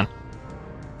 absolutely Yeah.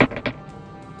 can.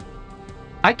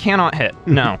 I cannot hit.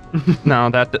 No. No,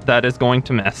 that is going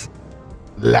to miss.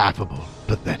 Laughable.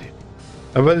 Pathetic.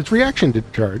 But its reaction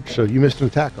did charge, so you missed an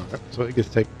attack on it, so it gets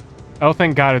to take. Oh,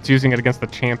 thank God it's using it against the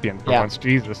champion for Yeah. once.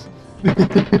 Jesus.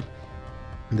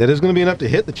 That is going to be enough to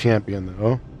hit the champion,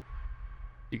 though.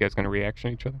 You guys gonna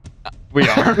reaction each other? We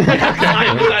are.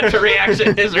 I'm glad to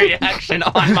reaction his reaction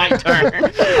on my turn.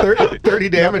 30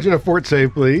 damage and a fort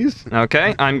save, please.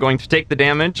 Okay, I'm going to take the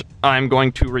damage. I'm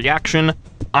going to reaction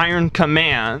Iron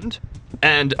Command,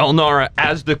 and Elnara,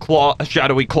 as the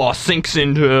shadowy claw sinks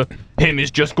into him, is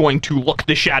just going to look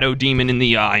the shadow demon in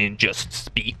the eye and just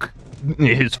speak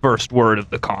his first word of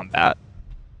the combat.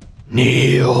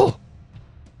 Kneel.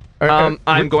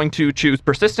 I'm going to choose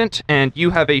persistent, and you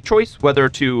have a choice whether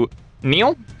to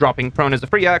kneel, dropping prone as a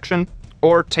free action,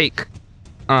 or take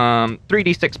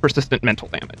 3d6 persistent mental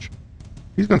damage.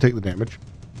 He's going to take the damage.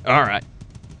 All right.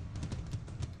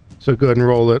 So go ahead and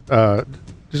roll it.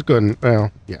 Just go ahead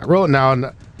and, roll it now, and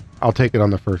I'll take it on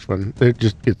the first one. It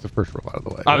just gets the first roll out of the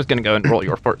way. I was going to go and roll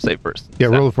your fort save first. Yeah,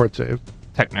 So roll the fort save.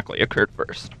 technically occurred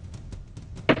first.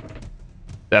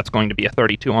 That's going to be a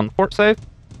 32 on the fort save.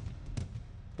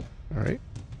 All right.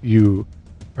 You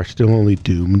are still only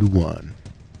doomed 1.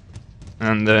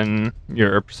 And then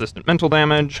your persistent mental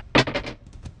damage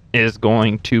is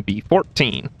going to be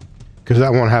 14. Because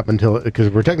that won't happen because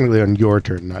we're technically on your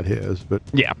turn, not his. But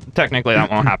Yeah, technically that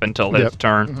won't happen till his Yep.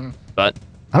 turn. Mhm. But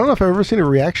I don't know if I've ever seen a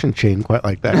reaction chain quite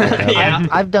like that. Yeah.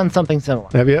 I've done something similar.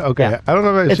 Have you? Okay. Yeah. I don't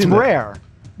know if I've It's seen that. rare.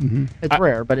 Mhm. It's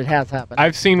rare, but it has happened.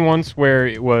 I've seen once where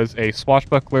it was a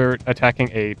swashbuckler attacking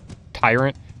a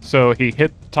tyrant. So he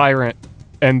hit the tyrant,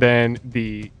 and then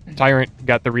the tyrant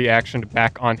got the reaction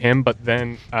back on him. But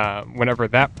then, whenever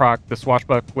that proc, the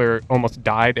swashbuckler almost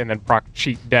died, and then proc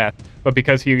cheat death. But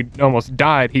because he almost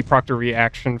died, he procced a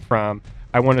reaction from,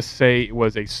 I want to say it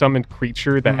was a summoned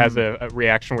creature that has a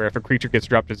reaction where if a creature gets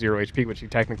dropped to 0 HP, which he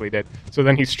technically did. So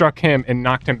then he struck him and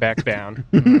knocked him back down.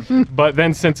 But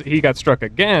then since he got struck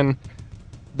again,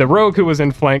 the rogue who was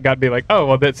in flank got to be like, oh,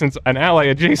 well, that since an ally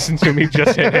adjacent to me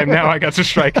just hit him, now I got to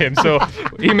strike him. So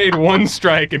he made one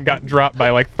strike and got dropped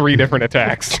by like 3 different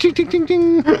attacks. Ting, ting, ting,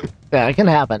 ting. Yeah, it can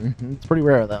happen. It's pretty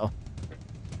rare, though.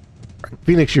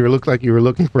 Phoenix, you look like you were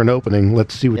looking for an opening.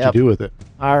 Let's see what Yep. you do with it.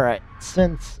 All right.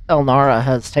 Since Elnara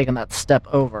has taken that step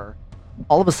over,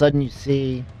 all of a sudden you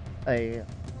see a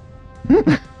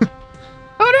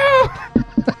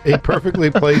A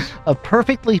perfectly placed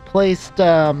perfectly placed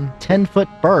 10-foot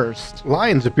burst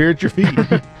lions appear at your feet.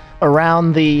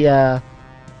 around the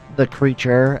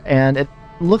creature, and it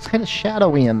looks kind of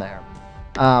shadowy in there.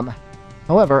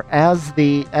 However, as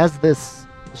this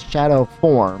shadow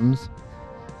forms,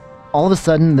 all of a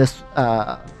sudden this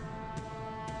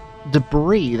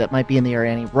debris that might be in the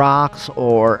area, any rocks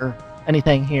or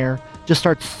anything here, just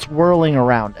starts swirling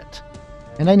around it.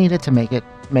 And I need it to make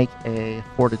a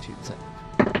fortitude save.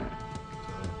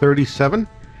 37.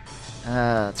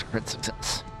 That's a crit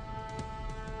success.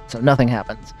 So nothing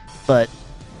happens. But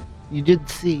you did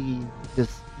see this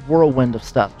whirlwind of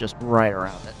stuff just right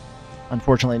around it.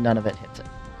 Unfortunately, none of it hits it.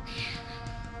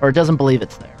 Or it doesn't believe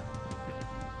it's there.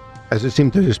 As it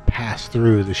seemed to just pass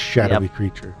through the shadowy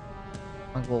creature.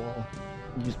 I will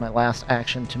use my last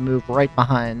action to move right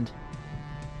behind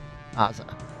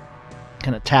Aza.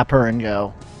 Kind of tap her and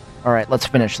go, all right, let's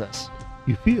finish this.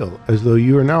 You feel as though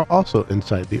you are now also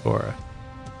inside the aura.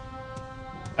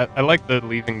 I like the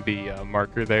leaving the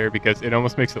marker there because it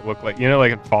almost makes it look like,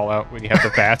 like in Fallout when you have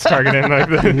the bats targeted, like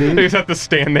you just have to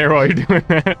stand there while you're doing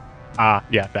that. Ah,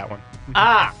 yeah, that one.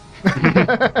 Ah!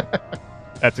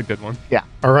 That's a good one.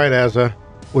 All right, Azza.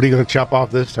 What are you going to chop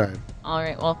off this time? All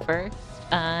right. Well, first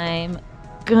I'm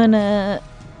gonna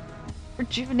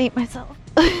rejuvenate myself,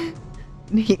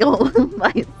 heal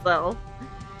myself.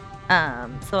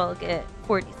 So I'll get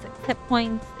 46 hit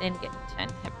points and get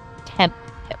 10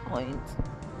 hit points.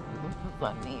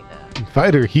 I need it.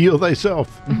 Fighter, heal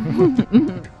thyself.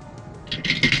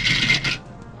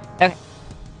 Okay.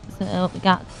 So we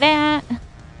got that,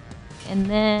 and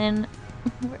then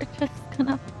we're just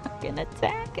gonna fucking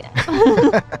attack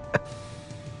it.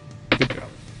 Good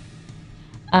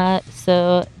job.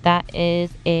 So that is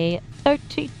a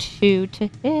 32 to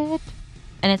hit,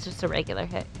 and it's just a regular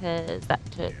hit because that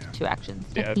took 2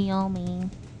 actions to Yeah. heal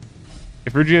me.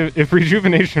 If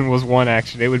rejuvenation was 1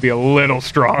 action, it would be a little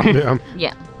strong. Yeah.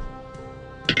 Yeah.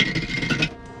 I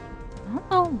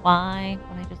don't know why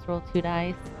when I just rolled 2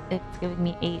 dice, it's giving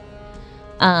me 8.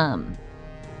 I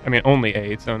mean, only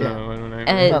 8, so no.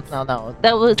 No.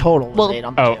 That was Total was well, 8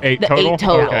 on Oh, the 8 the total? 8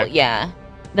 total. Okay. Yeah,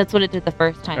 that's what it did the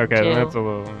first time Okay, too. then that's a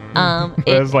little...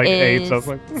 It was like 8, so I was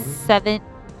is like...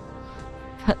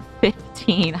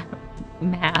 15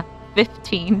 math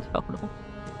 15 total.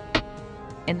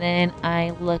 And then I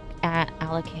look at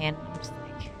Alakan and I'm just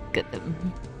like, get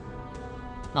them,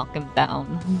 knock him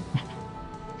down.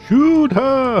 Shoot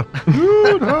her!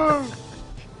 Shoot her!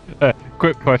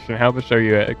 Quick question, how much are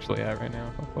you actually at right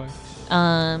now? Hopefully?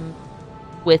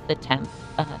 With the temp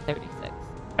 36,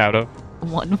 Out of?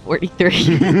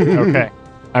 143. Okay.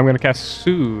 I'm going to cast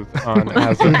Soothe on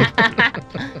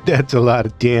Azza. That's a lot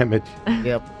of damage.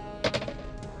 Yep.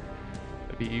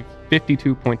 That'd be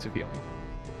 52 points of healing.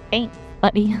 Thanks,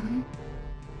 buddy.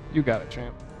 You got it,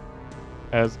 champ.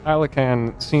 As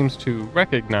Alakan seems to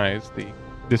recognize the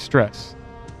distress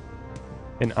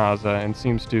in Azza and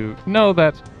seems to know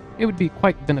that it would be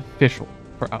quite beneficial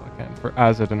for Alakan for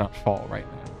Azza to not fall right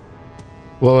now.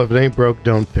 Well, if it ain't broke,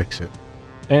 don't fix it.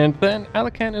 And then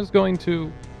Alakan is going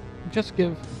to just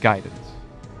give guidance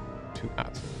to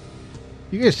Azza.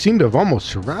 You guys seem to have almost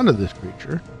surrounded this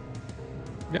creature.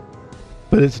 Yep.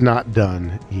 But it's not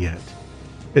done yet.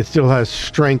 It still has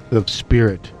strength of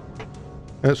spirit.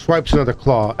 And it swipes another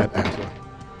claw at Azza.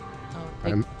 Oh,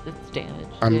 it takes its damage.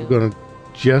 I'm too. going to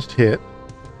just hit.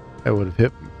 I would have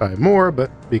hit by more,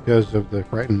 but because of the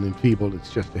frightened and enfeebled,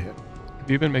 it's just a hit. Have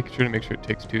you been making sure to make sure it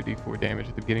takes 2d4 damage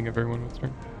at the beginning of everyone's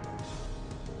turn?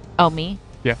 Oh, me?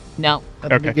 Yeah. No. At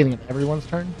the Okay. beginning of everyone's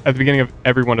turn? At the beginning of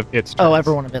every one of its turns. Oh,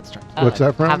 every one of its turns. What's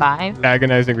that from? Have I?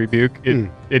 Agonizing Rebuke. It Hmm.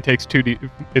 it takes 2d.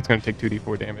 It's going to take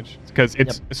 2d4 damage because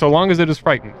it's so long as it is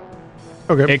frightened,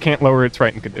 Okay. it can't lower its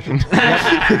frightened condition.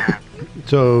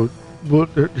 So, we'll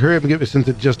hurry up and give it, since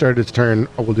it just started its turn,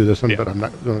 we'll do this one, Yeah. but I'm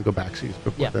not going to go backsies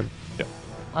before Yeah. then.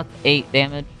 That's 8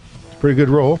 damage. It's a pretty good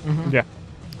roll. Yeah.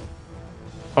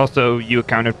 Also, you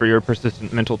accounted for your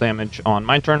persistent mental damage on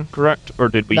my turn, correct? Or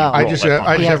did we? No. I roll just, it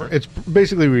I on just Yeah. have, it's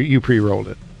basically you pre-rolled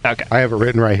it. Okay. I have it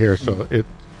written right here, so it's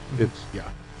yeah.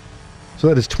 So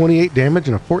that is 28 damage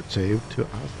and a fort save to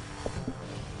Ozzy.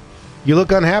 You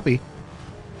look unhappy.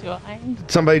 Do I?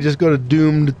 Did somebody just go to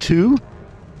doomed 2?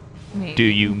 Me. Do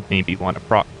you maybe want to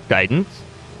proc guidance?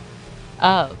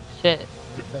 Oh, shit.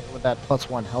 Would that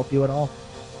 +1 help you at all?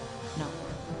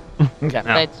 No. Okay.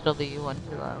 No. I'd still be 1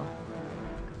 too low.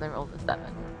 Because I rolled a 7.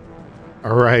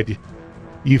 All right.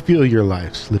 You feel your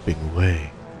life slipping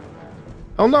away.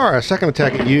 Elnara, second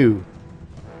attack at you.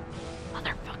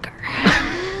 Motherfucker.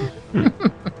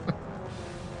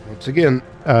 Once again,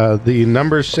 the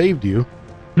numbers saved you,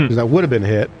 because that would have been a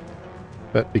hit.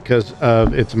 But because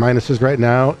of its minuses right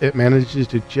now, it manages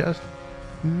to just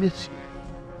miss you.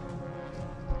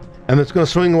 And it's going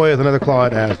to swing away with another claw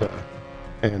at Azza.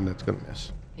 And that's going to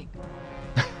miss.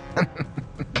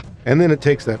 And then it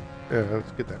takes that,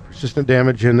 let's get that persistent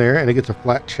damage in there, and it gets a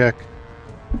flat check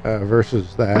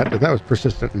versus that. And that was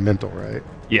persistent and mental, right?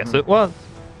 Yes, it was.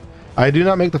 I do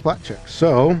not make the flat check.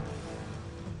 So,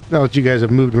 now that you guys have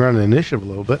moved around the initiative a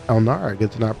little bit, Elnara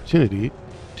gets an opportunity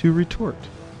to retort.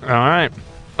 All right.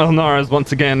 Elnara is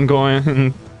once again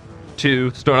going to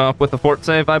start off with a fort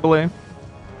save, I believe.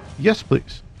 Yes,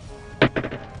 please.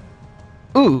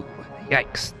 Ooh,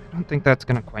 yikes. I don't think that's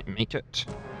going to quite make it.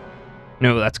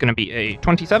 No, that's going to be a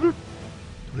 27.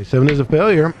 27 is a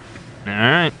failure. All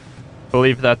right.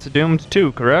 Believe that's doomed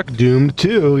too, correct? Doomed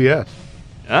 2, yes.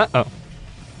 Uh-oh.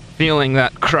 Feeling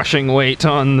that crushing weight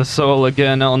on the soul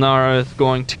again, Elnara is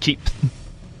going to keep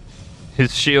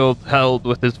his shield held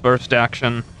with his first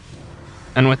action.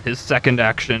 And with his second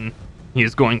action, he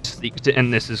is going to seek to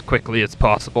end this as quickly as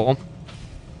possible.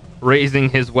 Raising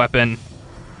his weapon,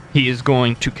 he is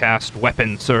going to cast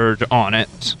Weapon Surge on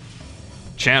it,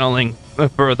 channeling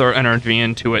further energy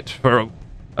into it for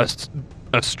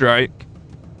a strike.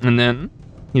 And then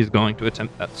he's going to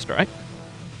attempt that strike.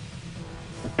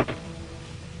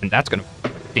 And that's going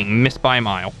to be missed by a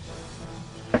mile.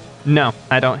 No,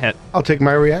 I don't hit. I'll take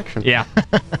my reaction. Yeah.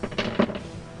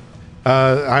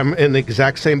 I'm in the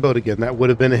exact same boat again. That would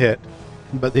have been a hit.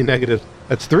 But the negative,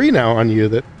 that's 3 now on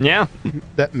you Yeah.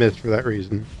 that missed for that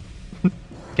reason.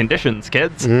 Conditions,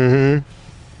 kids. Mm-hmm.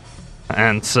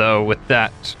 And so, with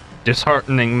that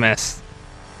disheartening miss,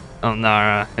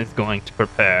 Elnara is going to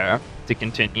prepare to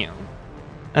continue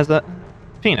as a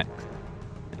phoenix.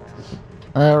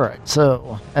 All right.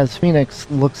 So as Phoenix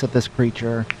looks at this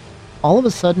creature, all of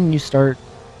a sudden you start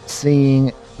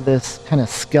seeing this kind of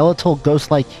skeletal,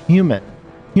 ghost-like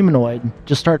humanoid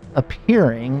just start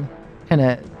appearing, kind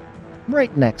of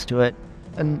right next to it,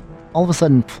 and all of a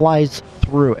sudden flies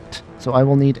through it. So I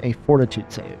will need a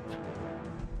Fortitude save.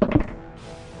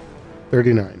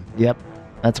 39. Yep,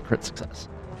 that's a crit success.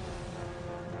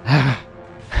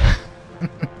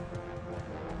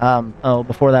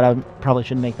 Before that, I probably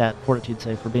shouldn't make that Fortitude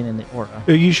save for being in the aura.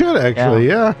 You should actually,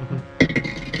 yeah.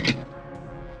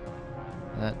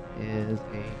 That is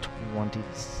a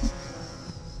 25.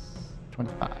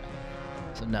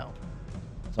 So no.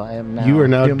 So I am now. You are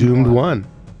now doomed one. 1.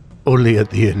 Only at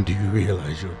the end do you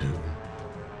realize you're doomed.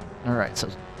 All right. So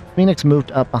Phoenix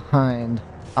moved up behind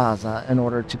Azza in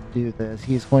order to do this.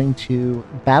 He's going to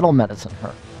battle medicine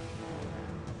her.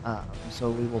 So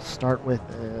we will start with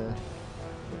a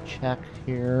check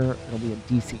here. It'll be a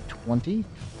DC 20.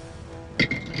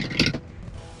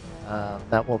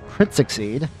 That will crit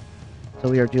succeed. So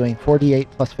we are doing 48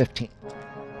 plus 15.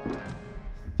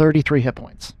 33 hit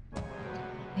points.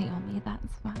 Hey, on me,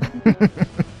 that's fine.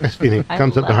 As Phoenix I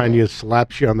comes up love behind it. you,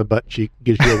 slaps you on the butt cheek,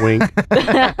 gives you a wink.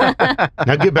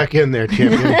 Now get back in there,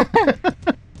 champion.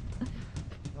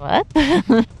 What?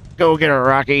 Go get her,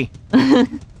 Rocky.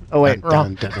 Oh wait,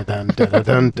 wrong.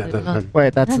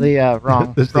 Wait, that's the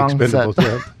wrong. This is the wrong set. Expendables,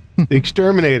 yeah. The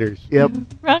Exterminators. Yep.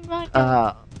 Run,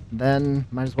 Rocky. Then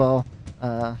might as well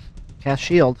cast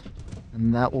shield,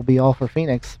 and that will be all for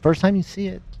Phoenix. First time you see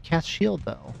it cast shield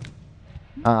though.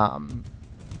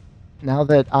 Now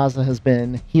that Ozza has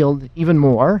been healed even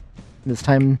more, it's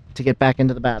time to get back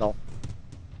into the battle.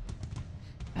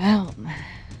 Well,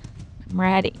 I'm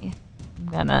ready. I'm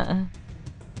gonna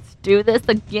do this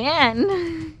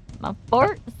again. My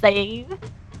fort save.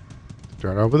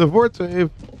 Start off with a fort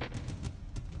save.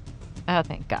 Oh,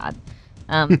 thank God.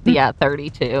 Yeah,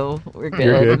 32. We're good.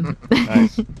 You're good.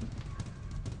 Nice.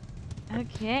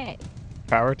 Okay.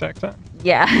 Power attack time.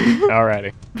 Yeah.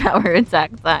 Alrighty. Power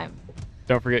attack time.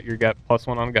 Don't forget you got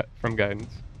 +1 on from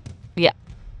guidance.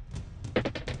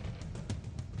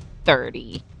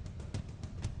 30.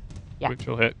 Yeah. Which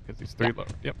will hit because he's 3 Yeah. lower.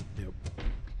 Yep.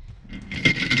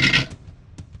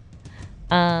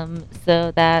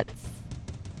 So that's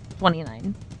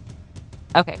 29.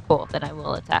 Okay, cool. Then I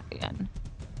will attack again.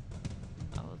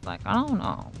 I was like, I don't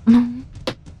know.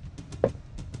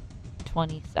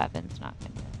 27's not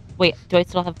gonna. Wait, do I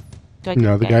still have? Do I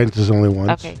No, the get guidance is only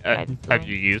once. Okay. guidance Have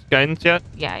only- you used guidance yet?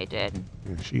 Yeah, I did.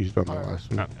 Yeah, she used on the last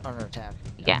one. On her attack.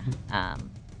 Yeah.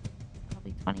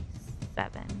 Probably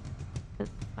 27. Because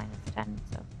it's minus 10.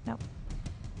 So nope.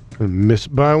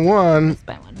 Missed by 1. Missed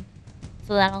by 1.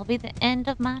 So that'll be the end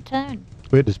of my turn.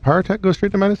 Wait, does power attack go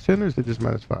straight to -10 or is it just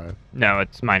 -5? No,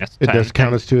 it's minus It 10. does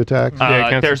count as 2 attacks? Yeah,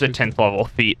 it counts There's a as 10th level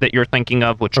feat that you're thinking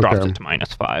of, which drops Okay. it to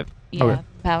 -5. Yeah. Okay.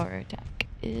 Power attack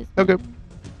is. Okay.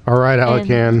 All right,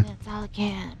 Alakan. That's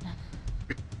Alakan.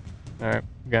 Alright.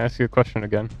 Gonna ask you a question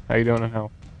again. How you doing in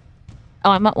health?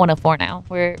 Oh, I'm at 104 now.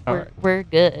 We're Alright. we're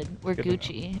good. We're Good to know.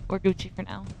 Gucci. We're Gucci for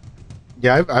now.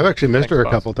 Yeah, I've actually missed Thanks, her a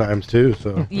boss. couple times too,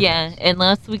 so. Yeah,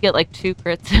 unless we get like 2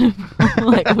 crits in a row,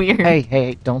 like weird.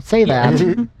 Hey, don't say Yeah.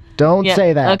 that. Don't Yeah,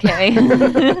 say that. Okay.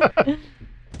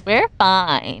 We're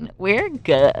fine. We're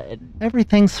good.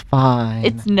 Everything's fine.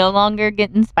 It's no longer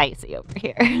getting spicy over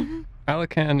here.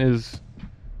 Alakan is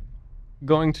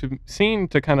going to seem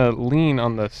to kind of lean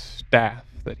on the staff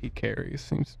that he carries.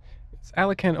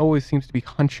 Alakan always seems to be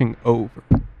hunching over.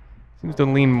 Seems to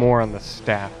lean more on the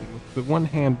staff, and with the one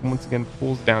hand once again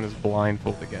pulls down his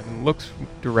blindfold again and looks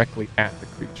directly at the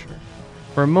creature.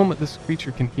 For a moment, this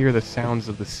creature can hear the sounds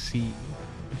of the sea.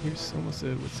 It hears almost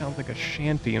what sounds like a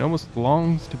shanty and almost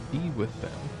longs to be with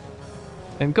them.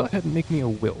 And go ahead and make me a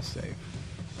will save.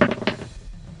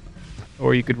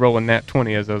 Or you could roll a nat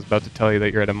 20 as I was about to tell you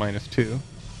that you're at a -2.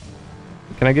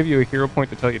 Can I give you a hero point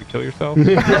to tell you to kill yourself? It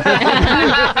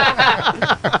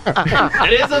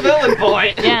is a villain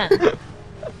point. Yeah.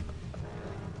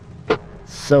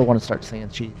 so want to start singing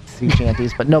sea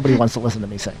shanties, but nobody wants to listen to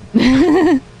me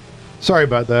sing. Sorry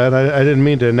about that. I didn't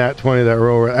mean to nat 20 that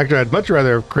roll. Actually, I'd much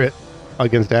rather have crit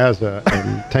against Azza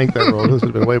and tank that roll. This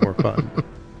has been way more fun.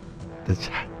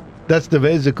 That's the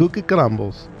way the cookie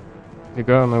crumbles. You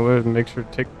go on my way and make sure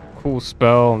to take a cool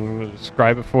spell and I'm gonna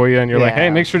describe it for you, and you're like, hey,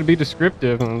 Yeah. make sure to be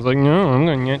descriptive. And I was like, no, I'm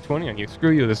going to nat 20 on you.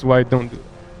 Screw you. This is why I don't do it.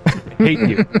 I hate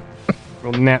you.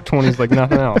 Roll nat 20s like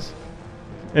nothing else.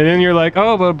 And then you're like,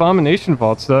 oh, but Abomination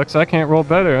Vault sucks. I can't roll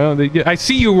better. Oh, I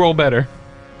see you roll better.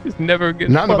 It's never good.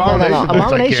 Not an Well, no. abomination. Vaults, I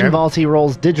Abomination can't. Vaults, he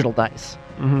rolls digital dice.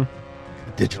 Hmm.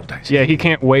 Digital dice. Yeah, he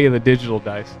can't weigh the digital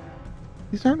dice.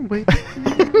 These aren't way.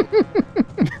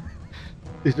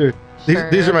 these are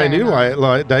Sure, these are my fair new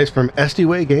enough. dice from SD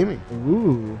Way Gaming.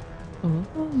 Ooh.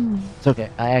 Ooh. It's okay.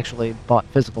 I actually bought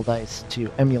physical dice to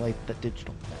emulate the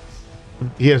digital dice.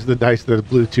 He has the dice that are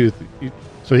Bluetooth,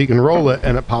 so he can roll it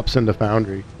and it pops into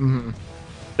Foundry. Mm-hmm.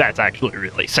 That's actually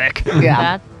really sick.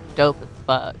 Yeah, That's dope as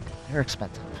fuck. they're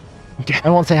expensive. I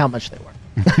won't say how much they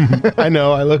were. I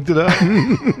know. I looked it up.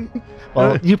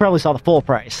 Well, you probably saw the full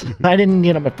price. I didn't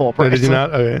get them at full price. Did you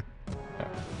not? Okay.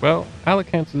 Well,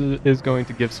 Alakant is going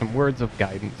to give some words of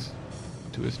guidance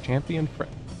to his champion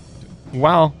friend.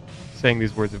 While saying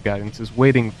these words of guidance, is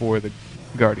waiting for the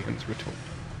Guardian's return.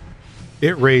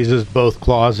 It raises both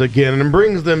claws again and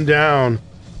brings them down.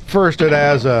 First at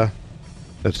Azza.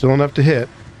 That's still enough to hit.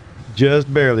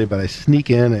 Just barely, but I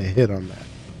sneak in a hit on that.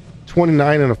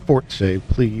 29 and a fort save,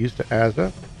 please, to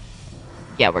Azza.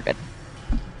 Yeah, we're good.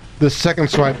 The second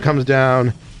swipe comes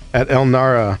down at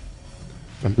Elnara.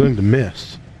 I'm going to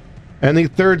miss. And the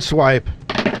third swipe,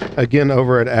 again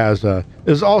over at Azza,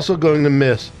 is also going to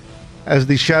miss as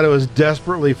the shadow is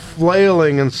desperately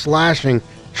flailing and slashing,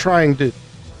 trying to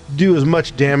do as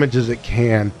much damage as it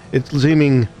can. It's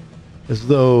seeming as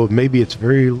though maybe it's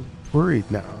very worried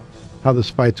now how this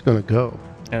fight's going to go.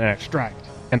 And extract.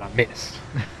 And I miss.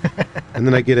 And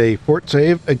then I get a fort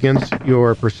save against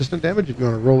your persistent damage. If you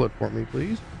want to roll it for me,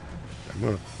 please. I'm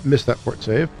going to miss that fort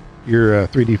save. Your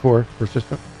 3d4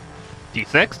 persistent.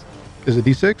 D6? Is it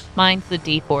d6? Mine's the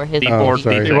D4. His D4, is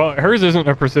sorry. D6. D6. Well, hers isn't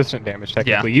a persistent damage,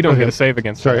 technically. Yeah. You don't Okay. get a save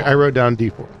against Sorry, it. I wrote down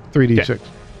d4. 3d6.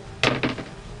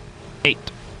 8.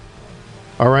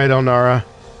 All right, Elnara.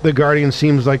 The Guardian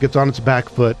seems like it's on its back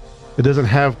foot. It doesn't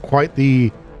have quite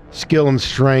the skill and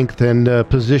strength and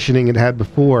positioning it had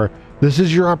before. This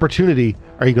is your opportunity.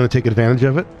 Are you going to take advantage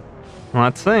of it?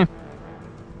 Let's see.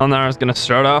 Elnara's gonna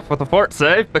start off with a fort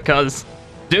save because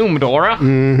doomed aura.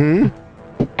 Mm-hmm.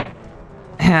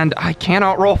 And I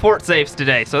cannot roll fort saves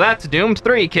today, so that's doomed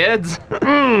 3, kids.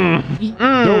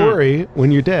 Don't worry.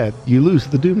 When you're dead, you lose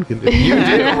the Doom condition. You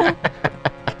do.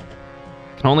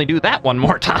 Can only do that one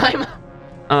more time.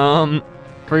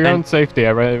 For your And- own safety, I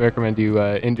really recommend you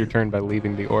end your turn by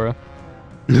leaving the aura.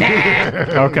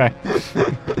 Okay.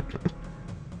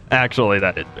 Actually,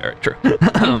 that is very true.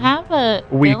 You have a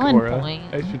Weak villain aura. point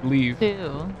I should leave.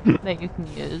 too that you can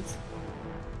use.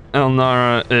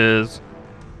 Elnara is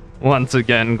once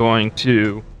again going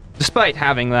to, despite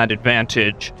having that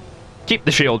advantage, keep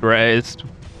the shield raised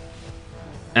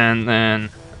and then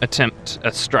attempt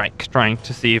a strike, trying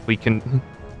to see if we can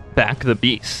back the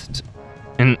beast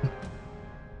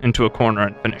into a corner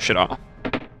and finish it off.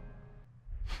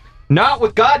 Not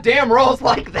with goddamn rolls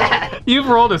like that! You've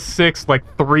rolled a 6 like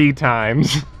 3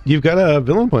 times. You've got a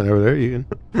villain point over there. You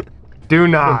can. Do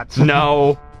not.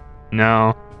 No.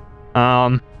 No.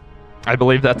 I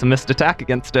believe that's a missed attack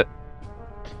against it.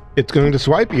 It's going to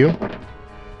swipe you.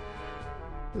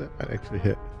 That might actually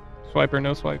hit. Swiper,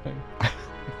 no swiping.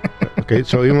 Okay,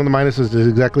 so even with the minuses is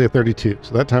exactly a 32.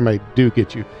 So that time I do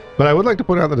get you. But I would like to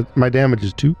point out that my damage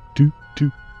is 2, 2,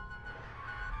 2.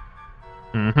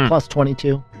 Mm-hmm. Plus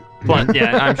 22.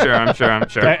 Yeah, I'm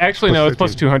sure. Actually, no, it's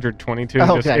plus 13. 222.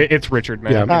 Oh, Just- okay. it's Richard,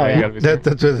 man. Yeah. Oh, yeah. You gotta be safe.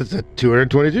 That's a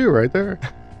 222 right there.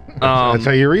 That's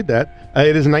how Um, you read that.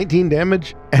 It is 19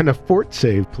 damage and a fort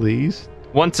save, please.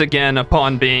 once again,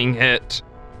 upon being hit,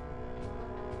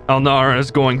 Elnara is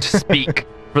going to speak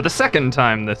for the second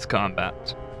time this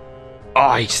combat.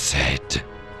 I said,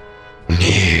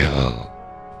 kneel.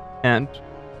 And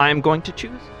I am going to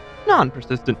choose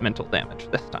non-persistent mental damage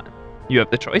this time. You have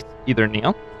the choice, either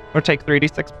kneel or take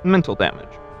 3d6 mental damage.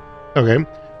 Okay.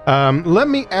 Let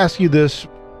me ask you this,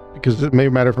 because it may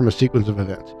matter from a sequence of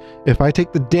events. If I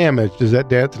take the damage, does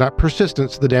that it's not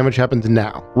persistent, so the damage happens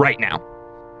now. Right now.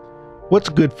 What's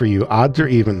good for you, odds or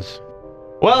evens?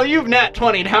 Well, you've nat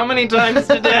 20'd how many times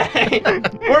today?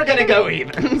 We're gonna go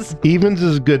evens. Evens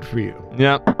is good for you.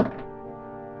 Yep.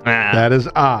 Ah. That is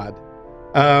odd.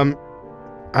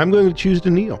 I'm going to choose to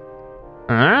kneel.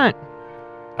 Alright.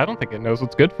 I don't think it knows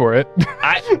what's good for it.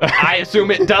 I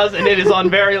assume it does, and it is on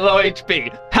very low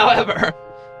HP. However,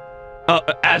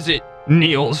 as it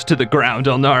kneels to the ground,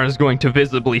 Elnara is going to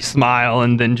visibly smile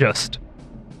and then just,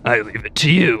 I leave it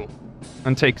to you,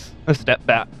 and takes a step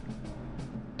back.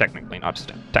 Technically not a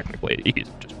step. Technically, he's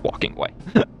just walking away.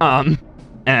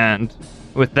 And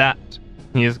with that,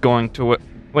 he is going to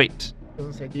wait.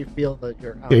 Doesn't say, do you feel that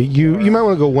you're out? Yeah, you might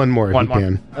want to go one more if One you more.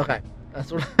 can. Okay. That's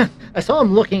what I saw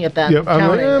him looking at that. Yep, And I'm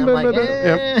like, counting. I'm like,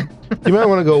 yep. eh. You might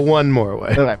want to go one more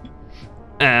way. Okay.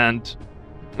 And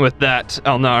with that,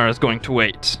 Elnara is going to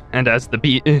wait. And as the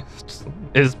beast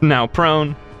is now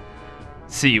prone,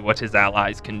 see what his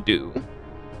allies can do.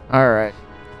 All right.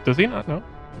 Does he not know?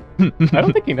 I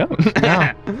don't think he knows.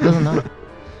 No, doesn't know.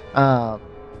 All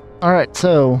right.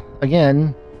 So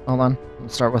again, hold on.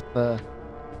 Let's start with the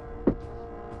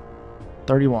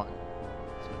 31.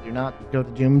 So do not go to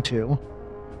Doom 2.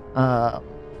 So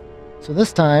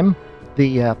this time,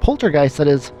 the poltergeist that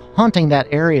is haunting that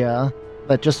area,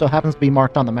 that just so happens to be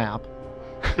marked on the map,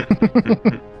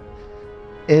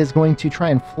 is going to try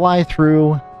and fly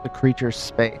through the creature's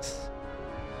space.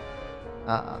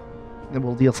 It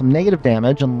will deal some negative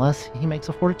damage unless he makes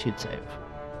a fortitude save.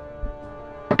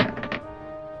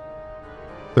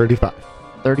 35.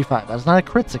 35. That is not a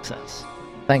crit success,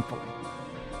 thankfully.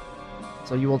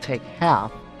 So you will take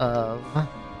half of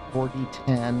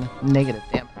 4d10 negative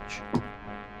damage.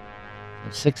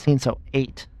 So 16, so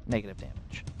 8 negative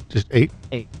damage. Just 8?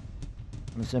 I'm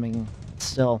assuming it's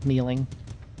still kneeling.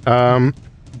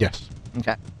 Yes.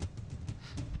 Okay.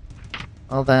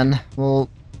 Well then, we'll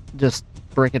just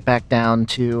break it back down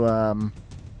to a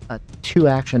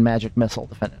 2-action magic missile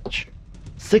to finish.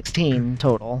 16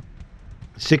 total.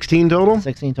 16 total?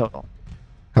 16 total.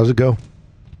 How's it go?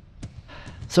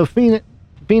 So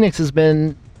Phoenix has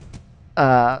been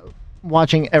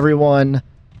watching everyone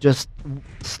just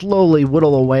slowly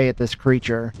whittle away at this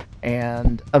creature,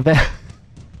 and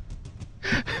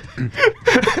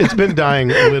It's been dying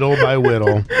whittle by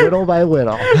whittle. Whittle by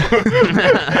whittle.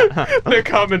 The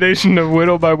combination of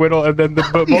whittle by whittle, and then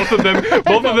both of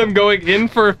them going in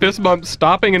for a fist bump,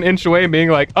 stopping an inch away, and being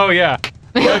like, "Oh yeah."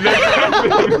 And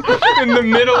then in the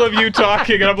middle of you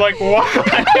talking, and I'm like, "Why?"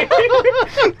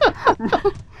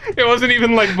 It wasn't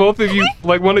even like both of you,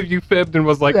 like one of you fibbed and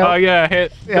was like, Yep. "Oh yeah,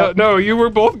 hit." Yep. No, you were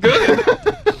both good.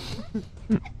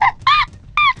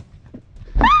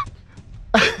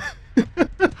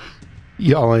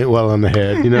 Y'all ain't well in the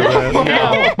head, you know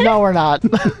that? No, we're not.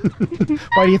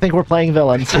 Why do you think we're playing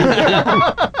villains? So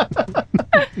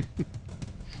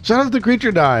how does the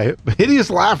creature die? Hideous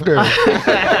laughter.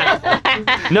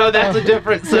 No, that's a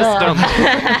different system.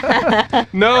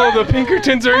 No, the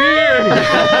Pinkertons are here.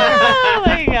 Oh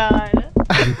my god.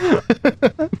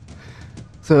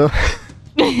 So,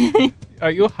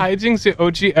 Are you hiding the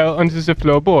OGL under the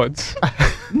floorboards?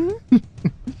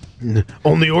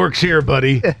 Only orcs here,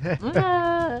 buddy.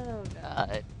 Oh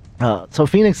god. so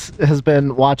Phoenix has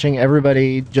been watching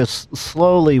everybody just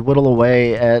slowly whittle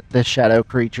away at this shadow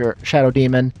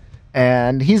demon,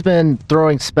 and he's been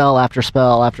throwing spell after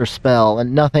spell after spell,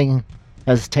 and nothing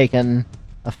has taken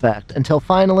effect until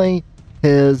finally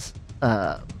his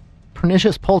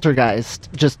pernicious poltergeist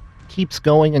just keeps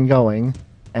going and going,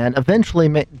 and eventually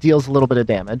deals a little bit of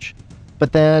damage.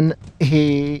 But then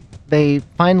they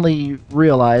finally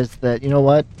realize that, you know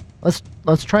what,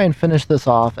 let's try and finish this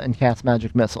off and cast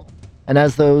magic missile. And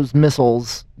as those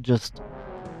missiles just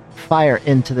fire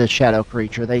into this shadow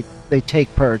creature, they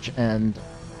take perch, and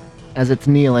as it's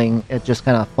kneeling, it just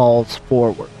kind of falls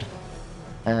forward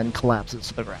and collapses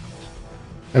to the ground.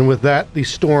 And with that, the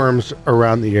storms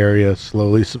around the area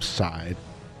slowly subside,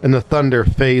 and the thunder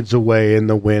fades away and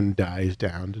the wind dies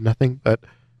down to nothing but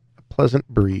a pleasant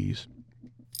breeze.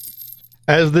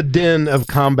 As the din of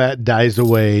combat dies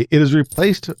away, it is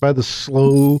replaced by the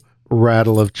slow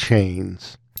rattle of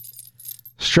chains.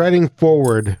 Striding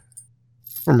forward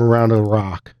from around a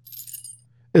rock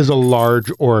is a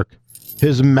large orc.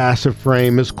 His massive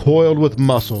frame is coiled with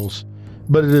muscles,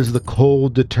 but it is the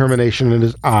cold determination in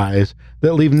his eyes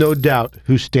that leave no doubt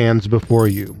who stands before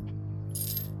you.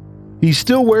 He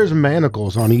still wears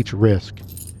manacles on each wrist.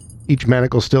 Each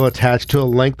manacle still attached to a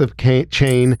length of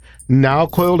chain, now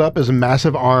coiled up his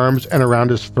massive arms and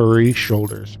around his furry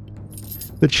shoulders.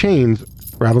 The chains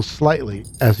rattle slightly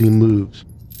as he moves.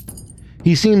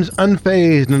 He seems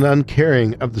unfazed and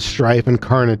uncaring of the strife and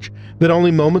carnage that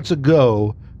only moments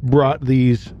ago brought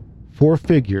these four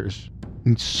figures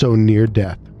so near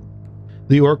death.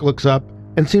 The orc looks up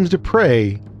and seems to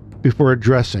pray before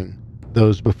addressing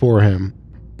those before him.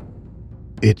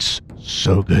 "It's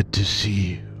so good to see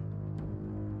you.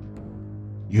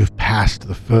 You've passed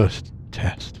the first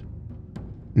test.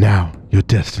 Now your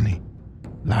destiny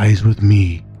lies with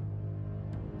me.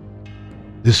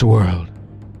 This world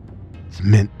is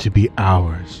meant to be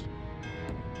ours.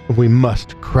 We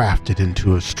must craft it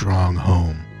into a strong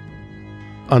home."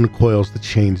 Uncoils the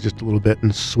chains just a little bit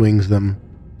and swings them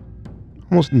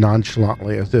almost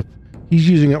nonchalantly, as if he's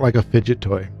using it like a fidget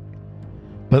toy.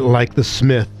 "But like the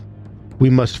smith, we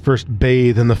must first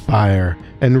bathe in the fire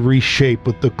and reshape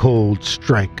with the cold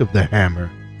strike of the hammer.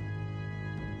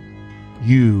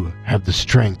 You have the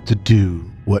strength to do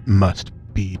what must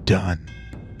be done.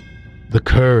 The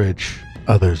courage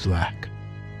others lack.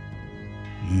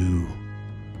 You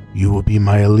will be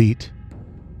my elite,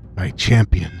 my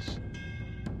champions.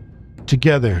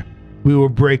 Together, we will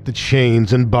break the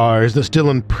chains and bars that still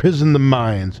imprison the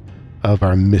minds of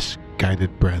our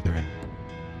misguided brethren.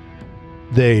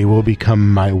 They will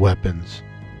become my weapons,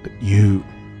 but you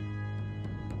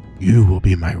will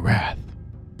be my wrath.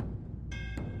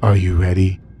 Are you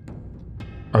ready?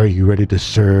 Are you ready to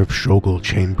serve Shogul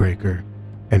Chainbreaker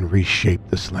and reshape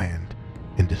this land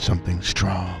into something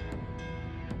strong?"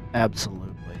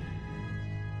 Absolutely.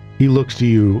 He looks to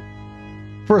you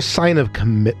for a sign of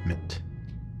commitment.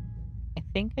 I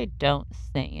think I don't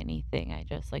say anything. I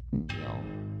just kneel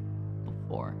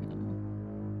before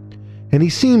him. And he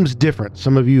seems different.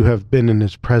 Some of you have been in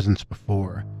his presence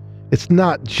before. It's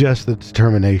not just the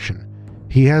determination.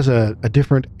 He has a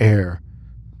different air.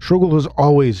 Shogul has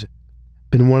always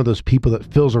been one of those people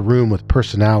that fills a room with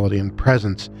personality and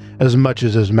presence as much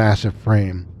as his massive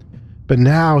frame. But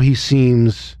now he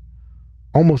seems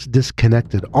almost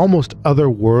disconnected, almost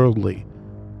otherworldly,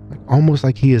 almost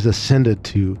like he has ascended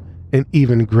to an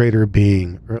even greater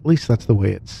being, or at least that's the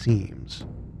way it seems.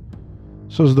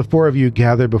 So as the four of you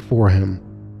gather before him,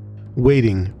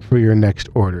 waiting for your next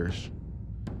orders,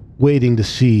 waiting to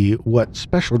see what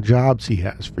special jobs he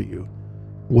has for you,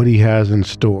 what he has in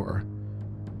store.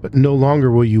 But no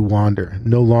longer will you wander,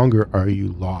 no longer are you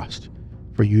lost.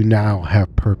 for you now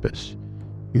have purpose.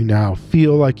 You now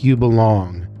feel like you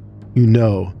belong. You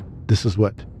know this is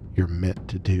what you're meant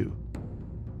to do.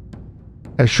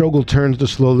 As Shogul turns to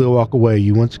slowly walk away,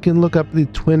 you once again look up at the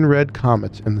twin red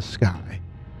comets in the sky,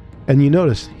 and you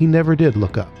notice he never did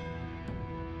look up.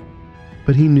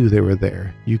 But he knew they were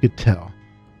there. You could tell.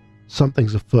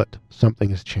 Something's afoot.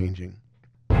 Something is changing.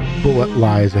 But what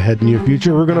lies ahead in your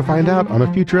future, we're going to find out on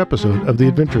a future episode of the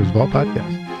Adventurers Vault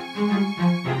podcast.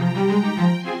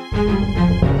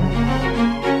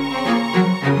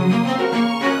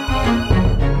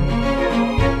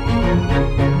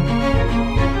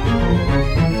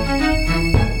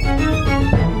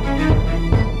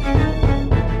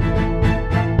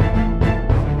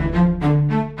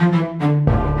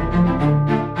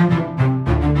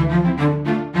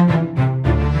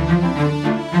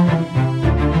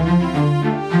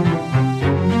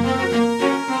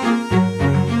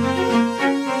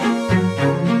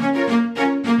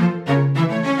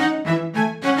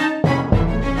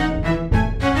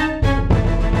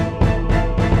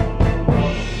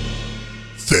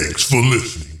 Thanks for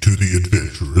listening to The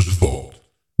Adventurers Vault.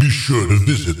 Be sure to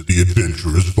visit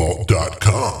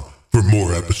theadventurersvault.com for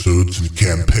more episodes and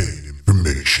campaign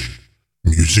information.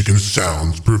 Music and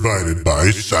sounds provided by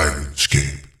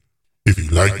Sirenscape. If you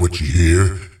like what you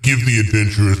hear, give The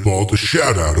Adventurers Vault a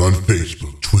shout out on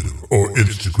Facebook, Twitter, or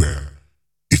Instagram.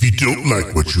 If you don't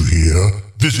like what you hear,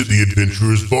 visit the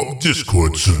Adventurers Vault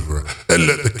Discord server and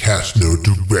let the cast know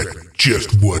directly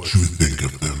just what you think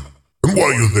of them. And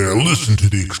while you're there, listen to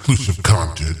the exclusive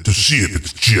content to see if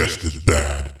it's just as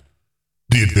bad.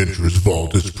 The Adventurers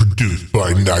Vault is produced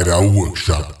by Night Owl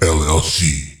Workshop,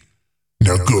 LLC.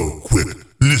 Now go, quick,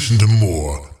 listen to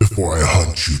more before I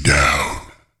hunt you down.